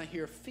all of a sudden I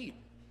hear feet.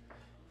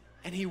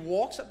 And he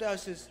walks up there and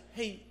says,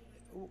 hey,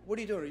 what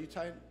are you doing? Are you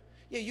tying?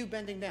 Yeah, you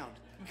bending down.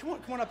 Come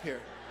on up here.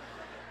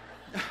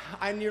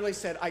 I nearly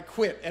said, I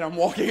quit, and I'm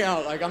walking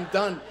out. Like, I'm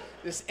done.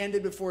 This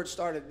ended before it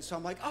started. And so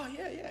I'm like, oh,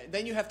 yeah.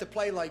 Then you have to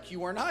play like you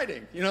weren't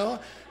hiding, you know?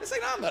 It's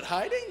like, no, I'm not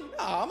hiding.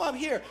 No, I'm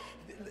here.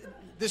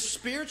 The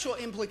spiritual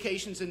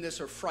implications in this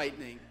are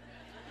frightening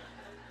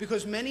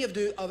because many of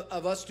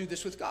us do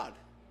this with God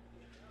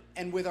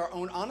and with our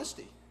own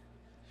honesty.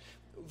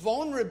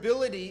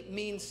 Vulnerability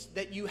means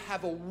that you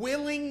have a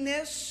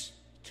willingness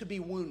to be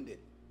wounded.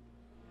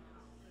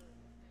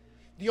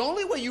 The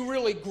only way you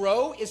really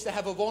grow is to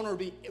have a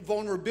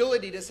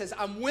vulnerability that says,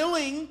 I'm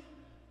willing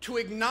to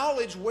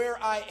acknowledge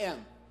where I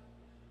am.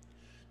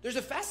 There's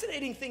a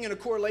fascinating thing in a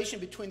correlation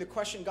between the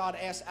question God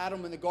asked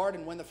Adam in the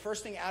garden. When the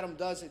first thing Adam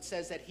does, it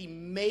says that he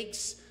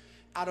makes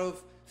out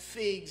of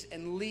figs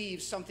and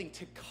leaves something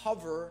to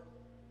cover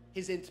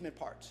his intimate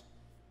parts.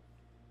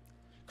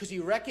 Because he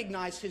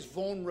recognized his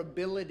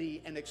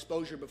vulnerability and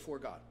exposure before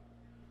God.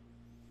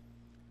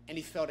 And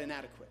he felt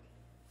inadequate.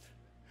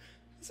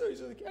 So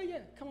he's like, oh yeah,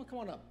 come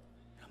on up.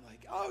 And I'm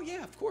like, oh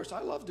yeah, of course, I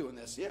love doing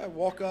this. Yeah, I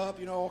walk up,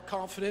 all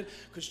confident,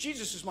 because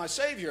Jesus is my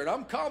Savior, and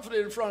I'm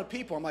confident in front of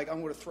people. I'm like,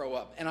 I'm going to throw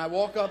up. And I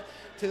walk up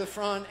to the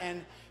front,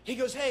 and he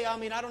goes, hey,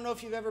 I don't know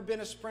if you've ever been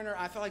a sprinter.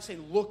 I felt like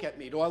saying, look at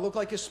me. Do I look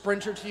like a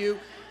sprinter to you?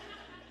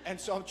 And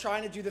so I'm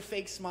trying to do the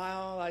fake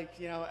smile, like,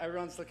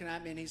 everyone's looking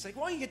at me, and he's like,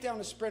 why don't you get down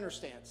to sprinter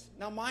stance?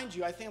 Now, mind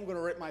you, I think I'm going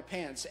to rip my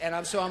pants. And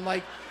I'm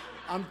like,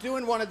 I'm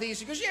doing one of these.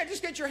 He goes, yeah,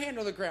 just get your hand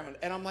on the ground.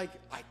 And I'm like,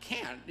 I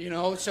can't,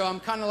 So I'm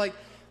kind of like,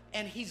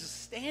 and he's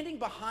standing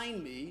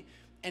behind me,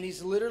 and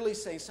he's literally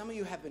saying, some of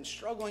you have been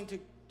struggling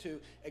to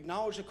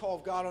acknowledge the call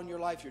of God on your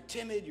life. You're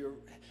timid, you're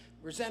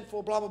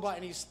resentful, blah, blah, blah.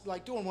 And he's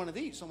like doing one of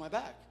these on my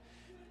back.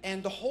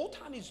 And the whole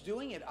time he's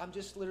doing it, I'm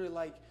just literally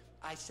like,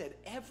 I said,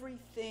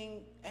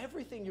 everything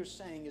you're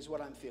saying is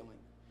what I'm feeling.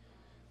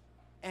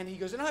 And he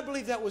goes, and I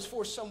believe that was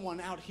for someone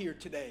out here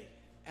today.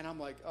 And I'm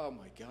like, oh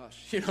my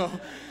gosh,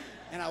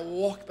 And I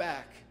walk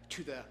back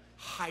to the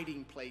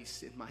hiding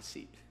place in my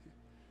seat.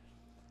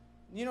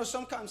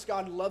 Sometimes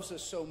God loves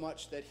us so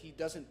much that he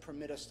doesn't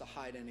permit us to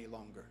hide any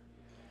longer.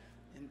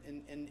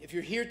 And if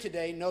you're here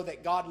today, know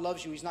that God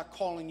loves you. He's not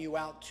calling you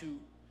out to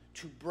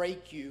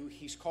break you.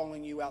 He's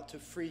calling you out to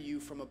free you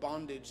from a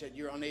bondage that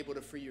you're unable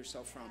to free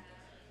yourself from.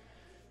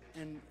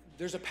 And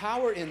there's a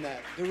power in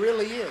that. There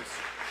really is.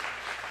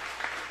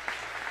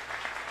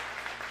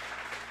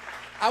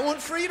 I want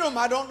freedom.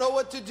 I don't know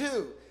what to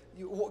do.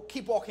 You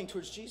keep walking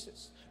towards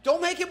Jesus.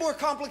 Don't make it more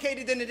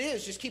complicated than it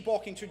is. Just keep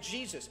walking towards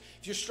Jesus.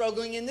 If you're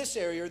struggling in this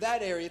area or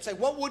that area, it's like,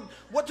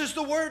 what does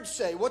the Word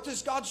say? What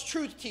does God's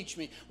truth teach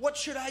me? What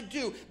should I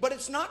do? But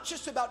it's not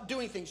just about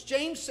doing things.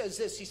 James says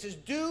this. He says,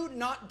 do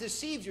not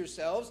deceive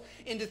yourselves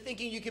into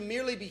thinking you can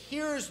merely be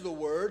hearers of the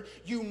Word.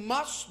 You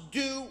must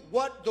do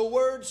what the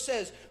Word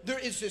says. There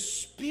is this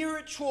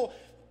spiritual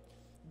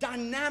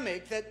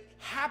dynamic that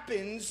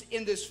happens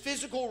in this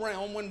physical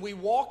realm when we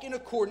walk in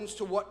accordance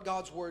to what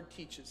God's Word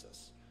teaches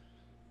us.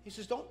 He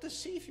says, don't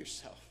deceive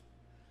yourself.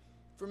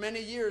 For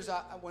many years,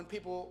 when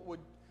people would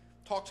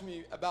talk to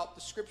me about the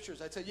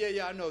Scriptures, I'd say,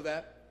 yeah, I know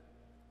that.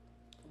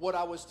 What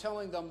I was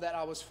telling them that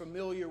I was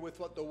familiar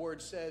with what the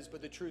Word says,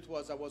 but the truth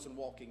was I wasn't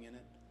walking in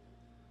it.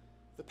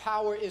 The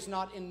power is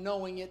not in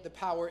knowing it. The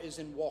power is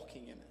in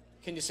walking in it.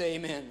 Can you say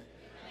amen? Amen.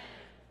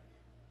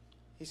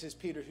 He says,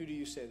 Peter, who do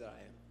you say that I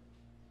am?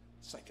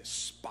 It's like a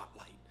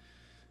spotlight.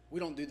 We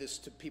don't do this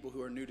to people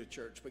who are new to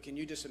church, but can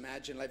you just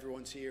imagine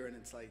everyone's here and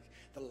it's like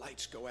the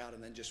lights go out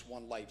and then just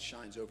one light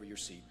shines over your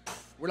seat.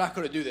 We're not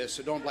going to do this,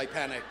 so don't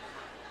panic.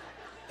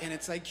 And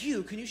it's like,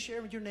 can you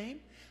share your name?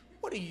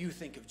 What do you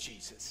think of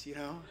Jesus,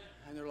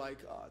 And they're like,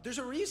 there's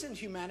a reason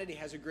humanity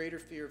has a greater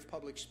fear of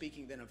public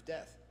speaking than of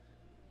death.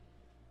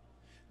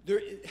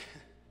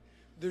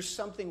 There's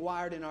something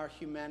wired in our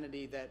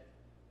humanity that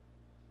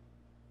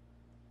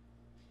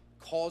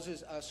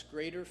causes us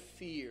greater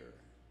fear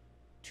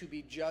to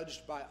be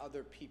judged by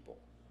other people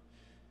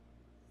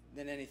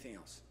than anything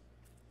else.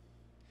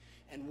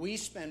 And we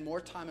spend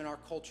more time in our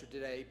culture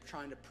today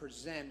trying to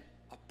present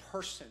a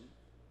person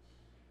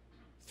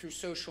through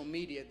social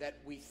media that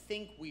we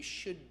think we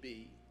should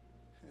be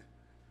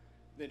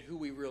than who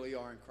we really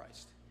are in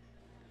Christ.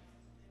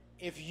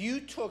 If you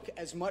took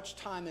as much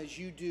time as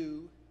you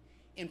do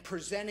in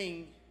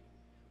presenting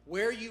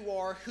where you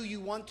are, who you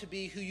want to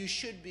be, who you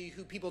should be,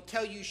 who people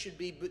tell you should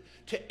be, but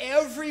to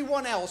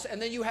everyone else,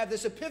 and then you have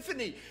this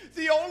epiphany.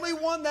 The only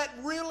one that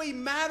really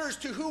matters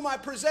to whom I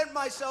present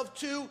myself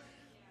to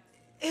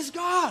is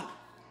God.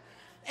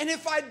 And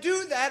if I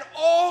do that,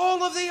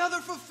 all of the other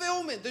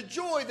fulfillment, the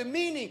joy, the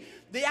meaning,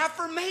 the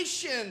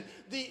affirmation,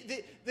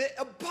 the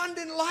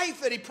abundant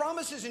life that he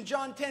promises in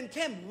John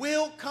 10:10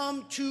 will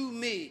come to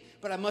me.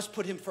 But I must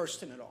put him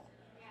first in it all.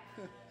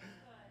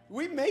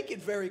 We make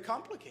it very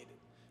complicated.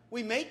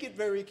 We make it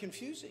very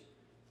confusing,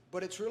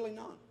 but it's really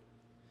not.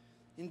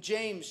 In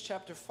James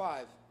chapter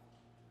 5,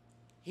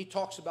 he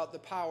talks about the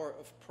power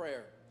of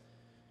prayer.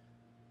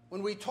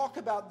 When we talk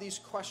about these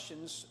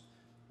questions,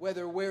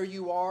 whether where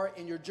you are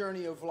in your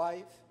journey of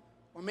life,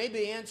 or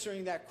maybe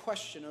answering that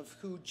question of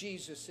who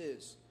Jesus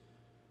is,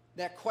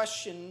 that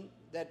question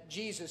that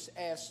Jesus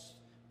asked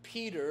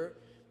Peter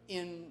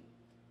in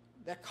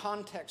that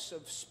context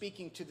of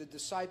speaking to the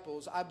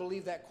disciples, I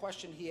believe that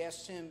question he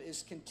asked him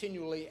is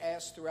continually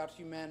asked throughout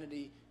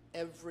humanity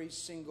every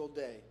single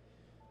day,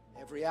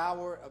 every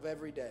hour of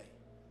every day.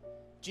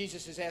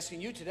 Jesus is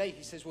asking you today,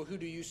 he says, well, who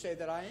do you say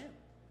that I am?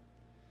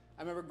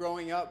 I remember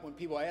growing up when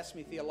people asked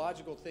me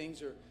theological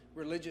things or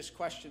religious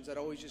questions, I'd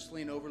always just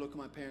lean over, look at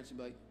my parents and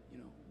be like,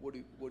 what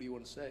do you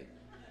want to say?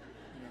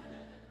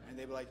 And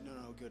they'd be like, no,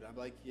 good. I'm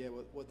like, yeah,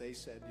 what they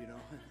said,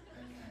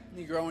 And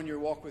you grow in your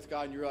walk with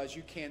God and you realize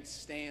you can't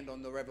stand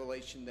on the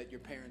revelation that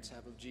your parents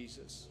have of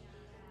Jesus.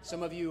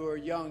 Some of you are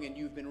young and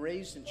you've been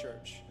raised in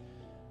church.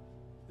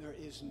 There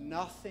is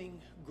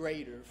nothing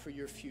greater for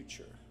your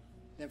future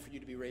than for you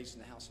to be raised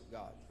in the house of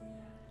God.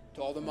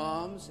 To all the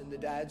moms and the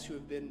dads who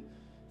have been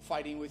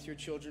fighting with your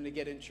children to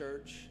get in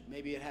church,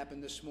 maybe it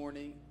happened this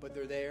morning, but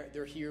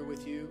they're here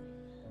with you,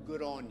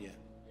 good on you.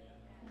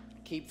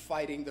 Keep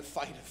fighting the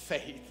fight of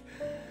faith.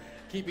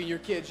 Keeping your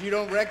kids. You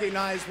don't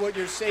recognize what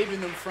you're saving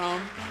them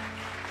from.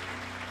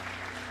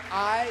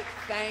 I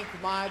thank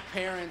my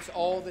parents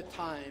all the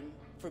time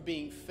for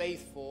being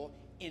faithful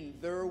in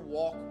their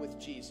walk with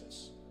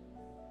Jesus.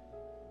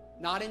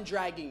 Not in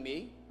dragging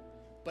me,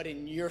 but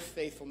in your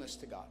faithfulness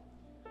to God.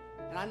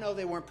 And I know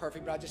they weren't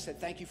perfect, but I just said,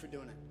 thank you for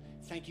doing it.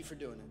 Thank you for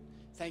doing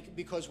it.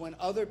 Because when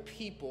other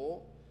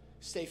people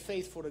stay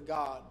faithful to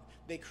God,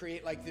 they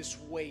create like this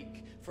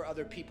wake for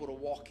other people to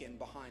walk in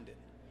behind it.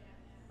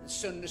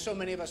 So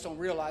many of us don't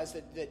realize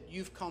that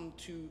you've come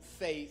to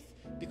faith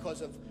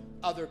because of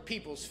other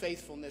people's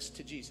faithfulness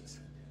to Jesus.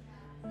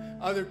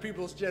 Other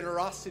people's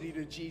generosity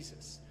to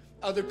Jesus.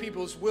 Other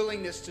people's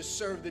willingness to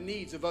serve the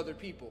needs of other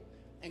people.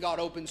 And God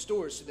opens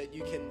doors so that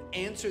you can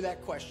answer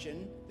that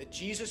question that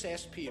Jesus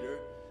asked Peter,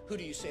 who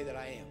do you say that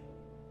I am?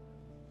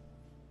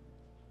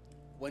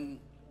 When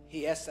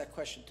he asked that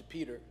question to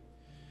Peter,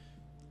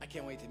 I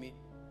can't wait to meet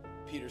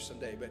Peter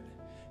someday, but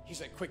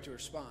he's like quick to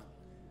respond.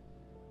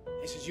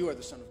 He says, you are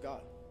the Son of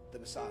God, the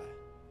Messiah.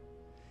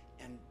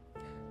 And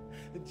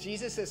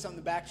Jesus says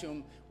something back to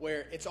him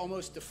where it's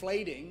almost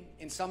deflating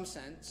in some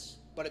sense,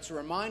 but it's a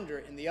reminder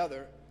in the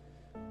other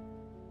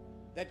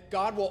that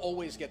God will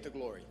always get the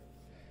glory.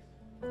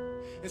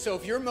 And so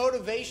if your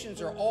motivations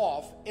are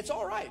off, it's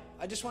all right.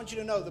 I just want you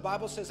to know the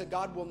Bible says that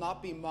God will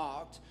not be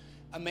mocked.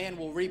 A man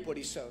will reap what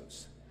he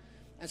sows.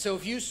 And so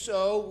if you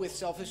sow with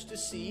selfish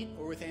deceit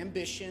or with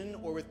ambition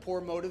or with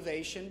poor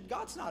motivation,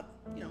 God's not,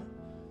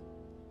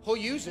 he'll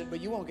use it,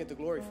 but you won't get the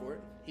glory for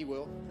it. He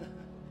will.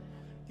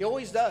 He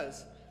always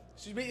does.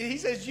 He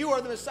says, you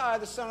are the Messiah,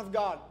 the Son of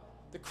God,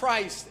 the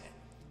Christ.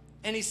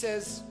 And he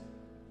says,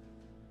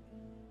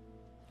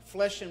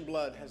 flesh and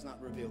blood has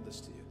not revealed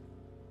this to you.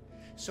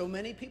 So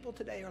many people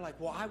today are like,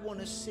 well, I want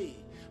to see,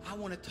 I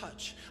want to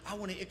touch, I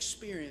want to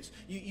experience.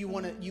 You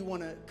want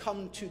to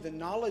come to the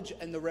knowledge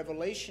and the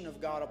revelation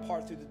of God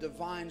apart through the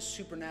divine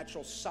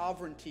supernatural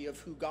sovereignty of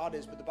who God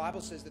is. But the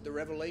Bible says that the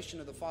revelation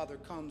of the Father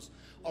comes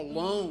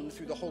alone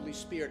through the Holy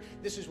Spirit.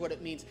 This is what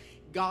it means.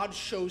 God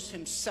shows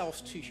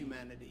himself to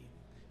humanity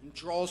and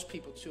draws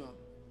people to him.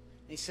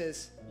 And he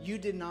says, you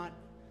did not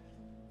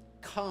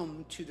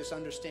come to this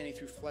understanding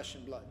through flesh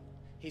and blood.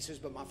 He says,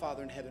 but my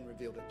Father in heaven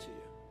revealed it to you.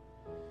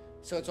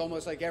 So it's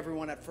almost like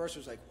everyone at first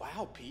was like,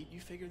 wow, Pete, you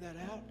figured that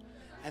out?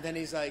 And then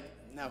he's like,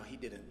 no, he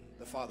didn't.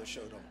 The Father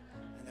showed him.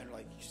 And they're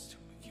like,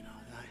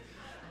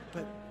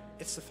 but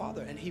it's the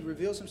Father. And he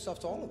reveals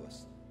himself to all of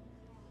us.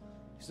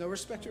 He's no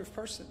respecter of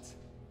persons.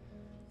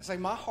 It's like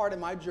my heart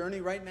and my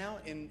journey right now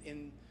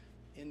in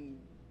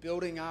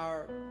building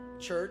our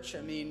church.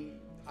 I mean,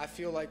 I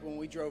feel like when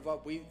we drove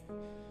up, it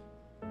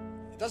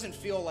doesn't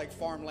feel like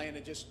farmland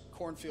and just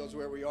cornfields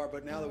where we are.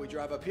 But now that we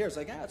drive up here, it's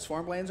like, it's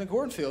farmlands and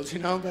cornfields,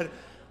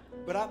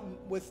 But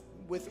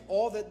with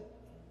all that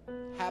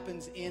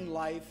happens in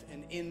life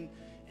and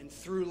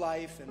through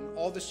life and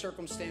all the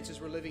circumstances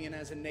we're living in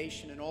as a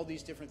nation and all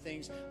these different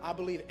things, I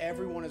believe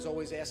everyone is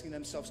always asking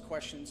themselves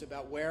questions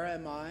about where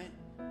am I,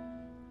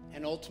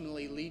 and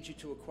ultimately lead you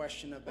to a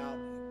question about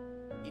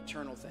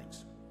eternal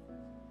things.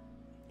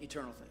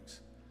 Eternal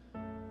things.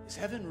 Is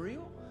heaven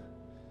real?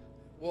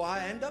 Will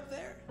I end up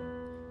there?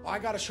 Well, I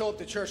got to show up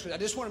to church because I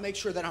just want to make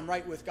sure that I'm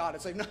right with God.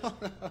 It's like, no.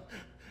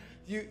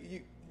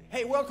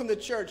 Hey, welcome to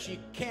church. You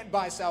can't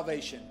buy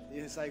salvation.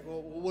 It's like,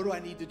 well, what do I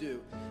need to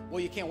do? Well,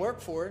 you can't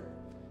work for it.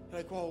 You're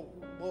like, well,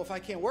 if I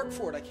can't work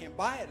for it, I can't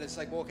buy it. It's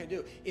like, well, what can I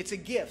do? It's a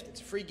gift. It's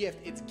a free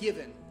gift. It's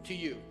given to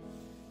you.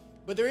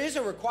 But there is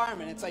a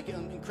requirement. It's like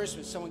in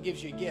Christmas, someone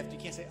gives you a gift. You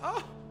can't say,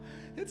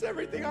 it's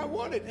everything I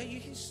wanted. No, you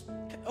just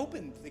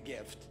open the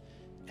gift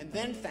and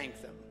then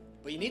thank them.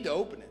 But you need to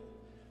open it.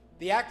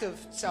 The act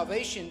of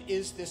salvation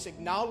is this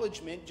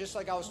acknowledgement, just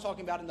like I was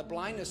talking about in the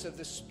blindness of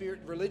the spirit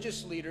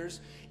religious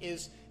leaders,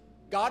 is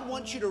God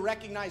wants you to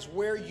recognize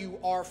where you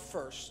are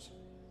first.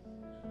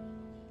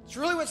 It's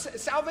really what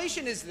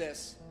salvation is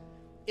this.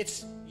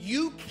 It's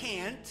you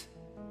can't,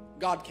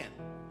 God can.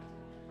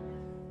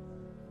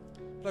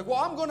 Like, well,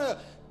 I'm going to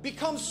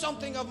become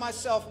something of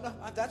myself. No,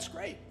 that's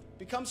great.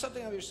 Become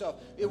something of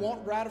yourself. It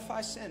won't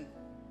ratify sin.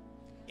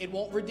 It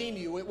won't redeem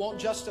you. It won't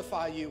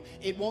justify you.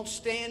 It won't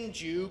stand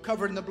you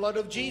covered in the blood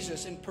of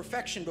Jesus in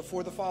perfection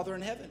before the Father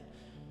in heaven.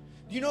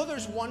 Do you know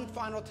there's one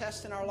final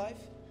test in our life?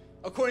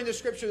 According to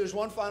Scripture, there's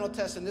one final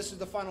test, and this is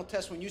the final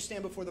test when you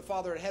stand before the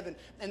Father in heaven.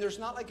 And there's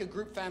not like a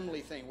group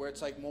family thing where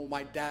it's like, well,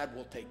 my dad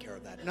will take care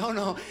of that.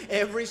 No.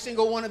 Every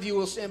single one of you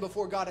will stand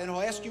before God, and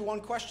he'll ask you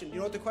one question. You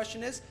know what the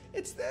question is?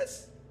 It's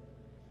this.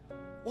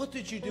 What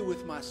did you do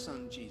with my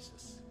son,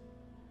 Jesus?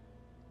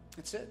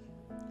 That's it.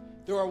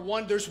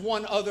 There's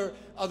one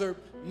other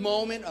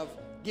moment of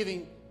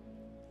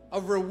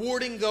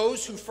rewarding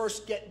those who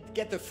first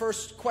get the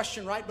first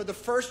question right. But the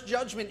first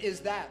judgment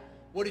is that.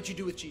 What did you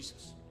do with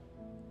Jesus?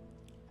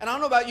 And I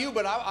don't know about you,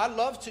 but I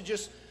love to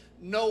just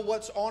know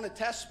what's on a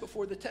test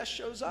before the test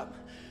shows up.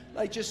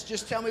 Like,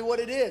 just tell me what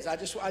it is. I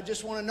just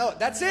want to know it.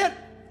 That's it.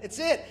 It's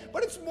it.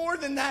 But it's more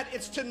than that.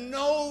 It's to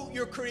know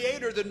your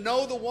Creator, to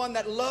know the one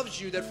that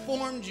loves you, that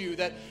formed you,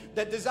 that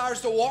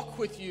desires to walk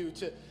with you,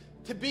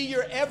 to be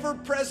your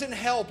ever-present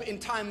help in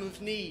time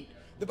of need.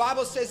 The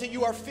Bible says that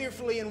you are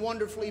fearfully and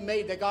wonderfully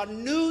made, that God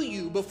knew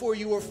you before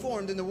you were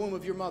formed in the womb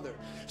of your mother.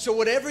 So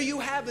whatever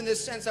you have in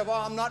this sense of, oh,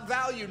 I'm not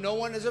valued, no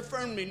one has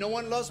affirmed me, no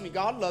one loves me,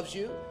 God loves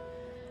you.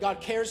 God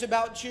cares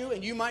about you,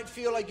 and you might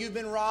feel like you've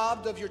been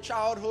robbed of your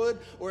childhood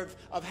or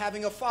of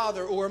having a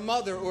father or a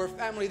mother or a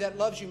family that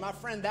loves you. My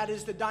friend, that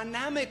is the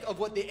dynamic of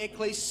what the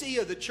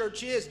ecclesia, the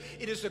church is.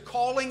 It is the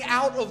calling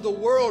out of the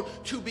world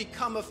to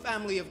become a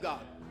family of God.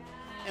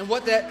 And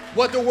what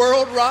the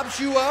world robs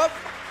you of,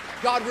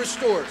 God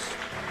restores.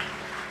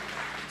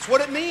 It's what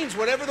it means.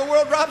 Whatever the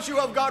world robs you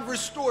of, God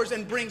restores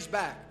and brings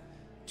back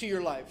to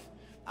your life.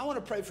 I want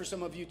to pray for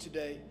some of you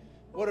today.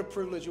 What a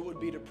privilege it would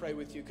be to pray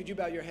with you. Could you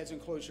bow your heads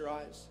and close your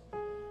eyes?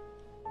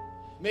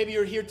 Maybe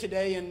you're here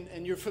today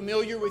and you're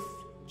familiar with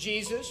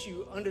Jesus.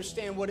 You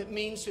understand what it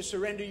means to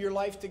surrender your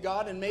life to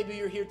God. And maybe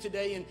you're here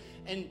today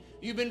and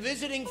you've been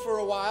visiting for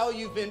a while.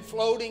 You've been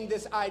floating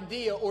this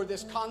idea or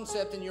this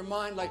concept in your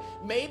mind like,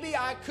 maybe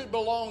I could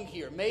belong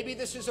here. Maybe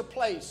this is a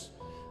place.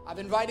 I've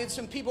invited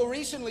some people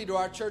recently to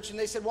our church, and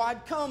they said, well,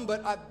 I'd come,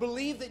 but I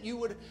believe that you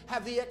would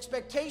have the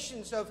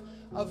expectations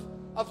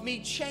of me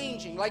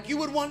changing, like you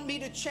would want me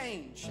to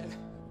change.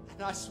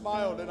 And I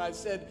smiled and I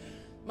said,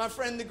 my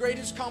friend, the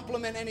greatest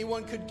compliment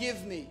anyone could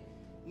give me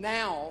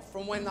now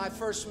from when I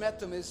first met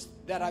them is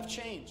that I've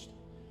changed.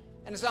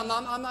 And so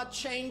I'm not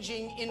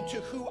changing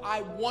into who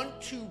I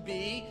want to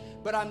be,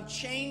 but I'm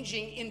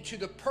changing into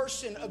the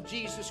person of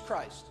Jesus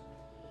Christ.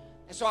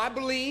 And so I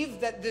believe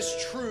that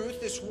this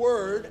truth, this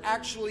word,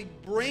 actually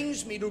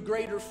brings me to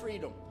greater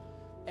freedom.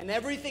 And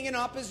everything in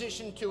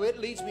opposition to it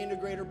leads me into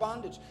greater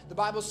bondage. The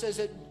Bible says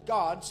that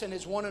God sent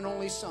His one and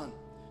only Son.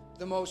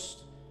 The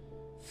most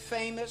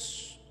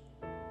famous,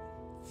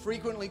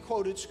 frequently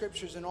quoted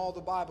scriptures in all the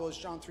Bible is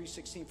John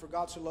 3:16. For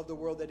God so loved the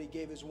world that He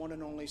gave His one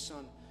and only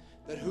Son,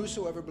 that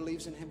whosoever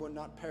believes in Him will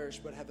not perish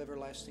but have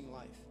everlasting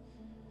life.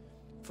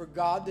 For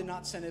God did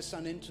not send His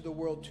Son into the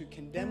world to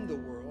condemn the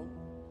world,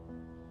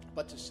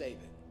 but to save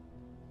it.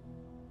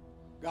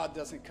 God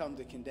doesn't come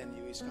to condemn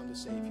you. He's come to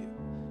save you.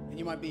 And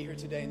you might be here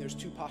today and there's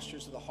two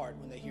postures of the heart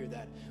when they hear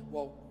that.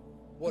 Well,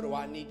 what do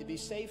I need to be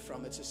saved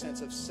from? It's a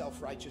sense of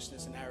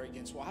self-righteousness and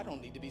arrogance. Well, I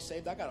don't need to be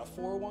saved. I got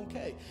a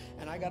 401k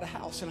and I got a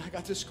house and I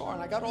got this car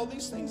and I got all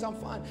these things. I'm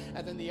fine.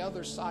 And then the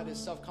other side is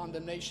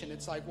self-condemnation.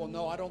 It's like, well,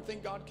 no, I don't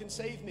think God can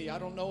save me. I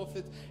don't know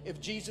if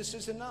Jesus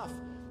is enough.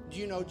 Do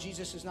you know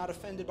Jesus is not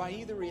offended by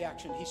either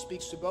reaction? He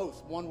speaks to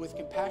both, one with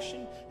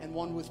compassion and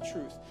one with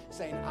truth,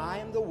 saying, I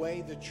am the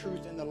way, the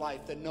truth, and the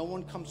life, that no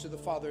one comes to the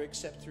Father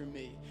except through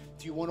me.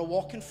 Do you want to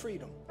walk in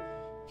freedom,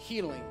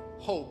 healing,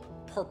 hope,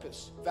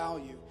 purpose,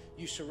 value?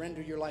 You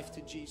surrender your life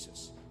to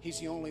Jesus. He's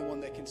the only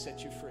one that can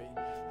set you free.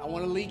 I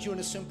want to lead you in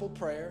a simple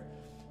prayer.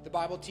 The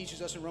Bible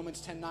teaches us in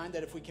Romans 10:9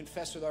 that if we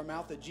confess with our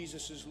mouth that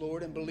Jesus is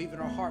Lord and believe in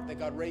our heart that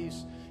God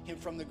raised Him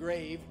from the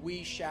grave,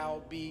 we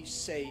shall be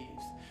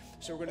saved.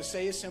 So we're going to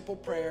say a simple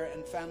prayer,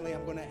 and family,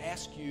 I'm going to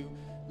ask you,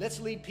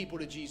 let's lead people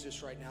to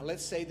Jesus right now.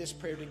 Let's say this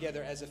prayer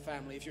together as a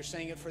family. If you're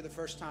saying it for the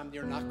first time,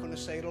 you're not going to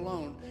say it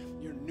alone.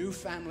 Your new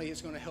family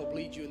is going to help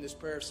lead you in this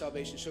prayer of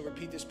salvation. So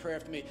repeat this prayer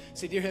after me.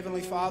 Say, Dear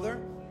Heavenly Father,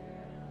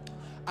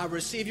 I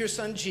receive your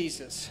Son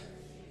Jesus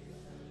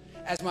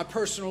as my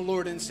personal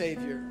Lord and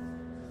Savior.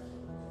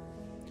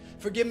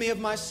 Forgive me of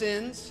my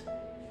sins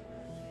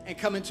and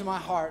come into my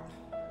heart.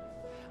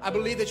 I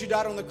believe that you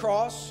died on the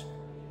cross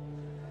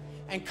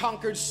and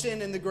conquered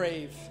sin in the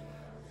grave.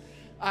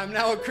 I'm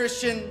now a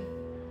Christian.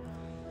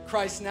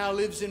 Christ now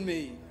lives in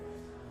me.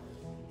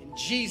 In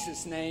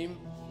Jesus' name,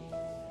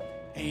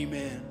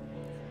 amen.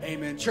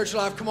 Amen. Church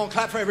Live, come on,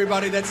 clap for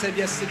everybody that said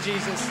yes to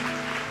Jesus.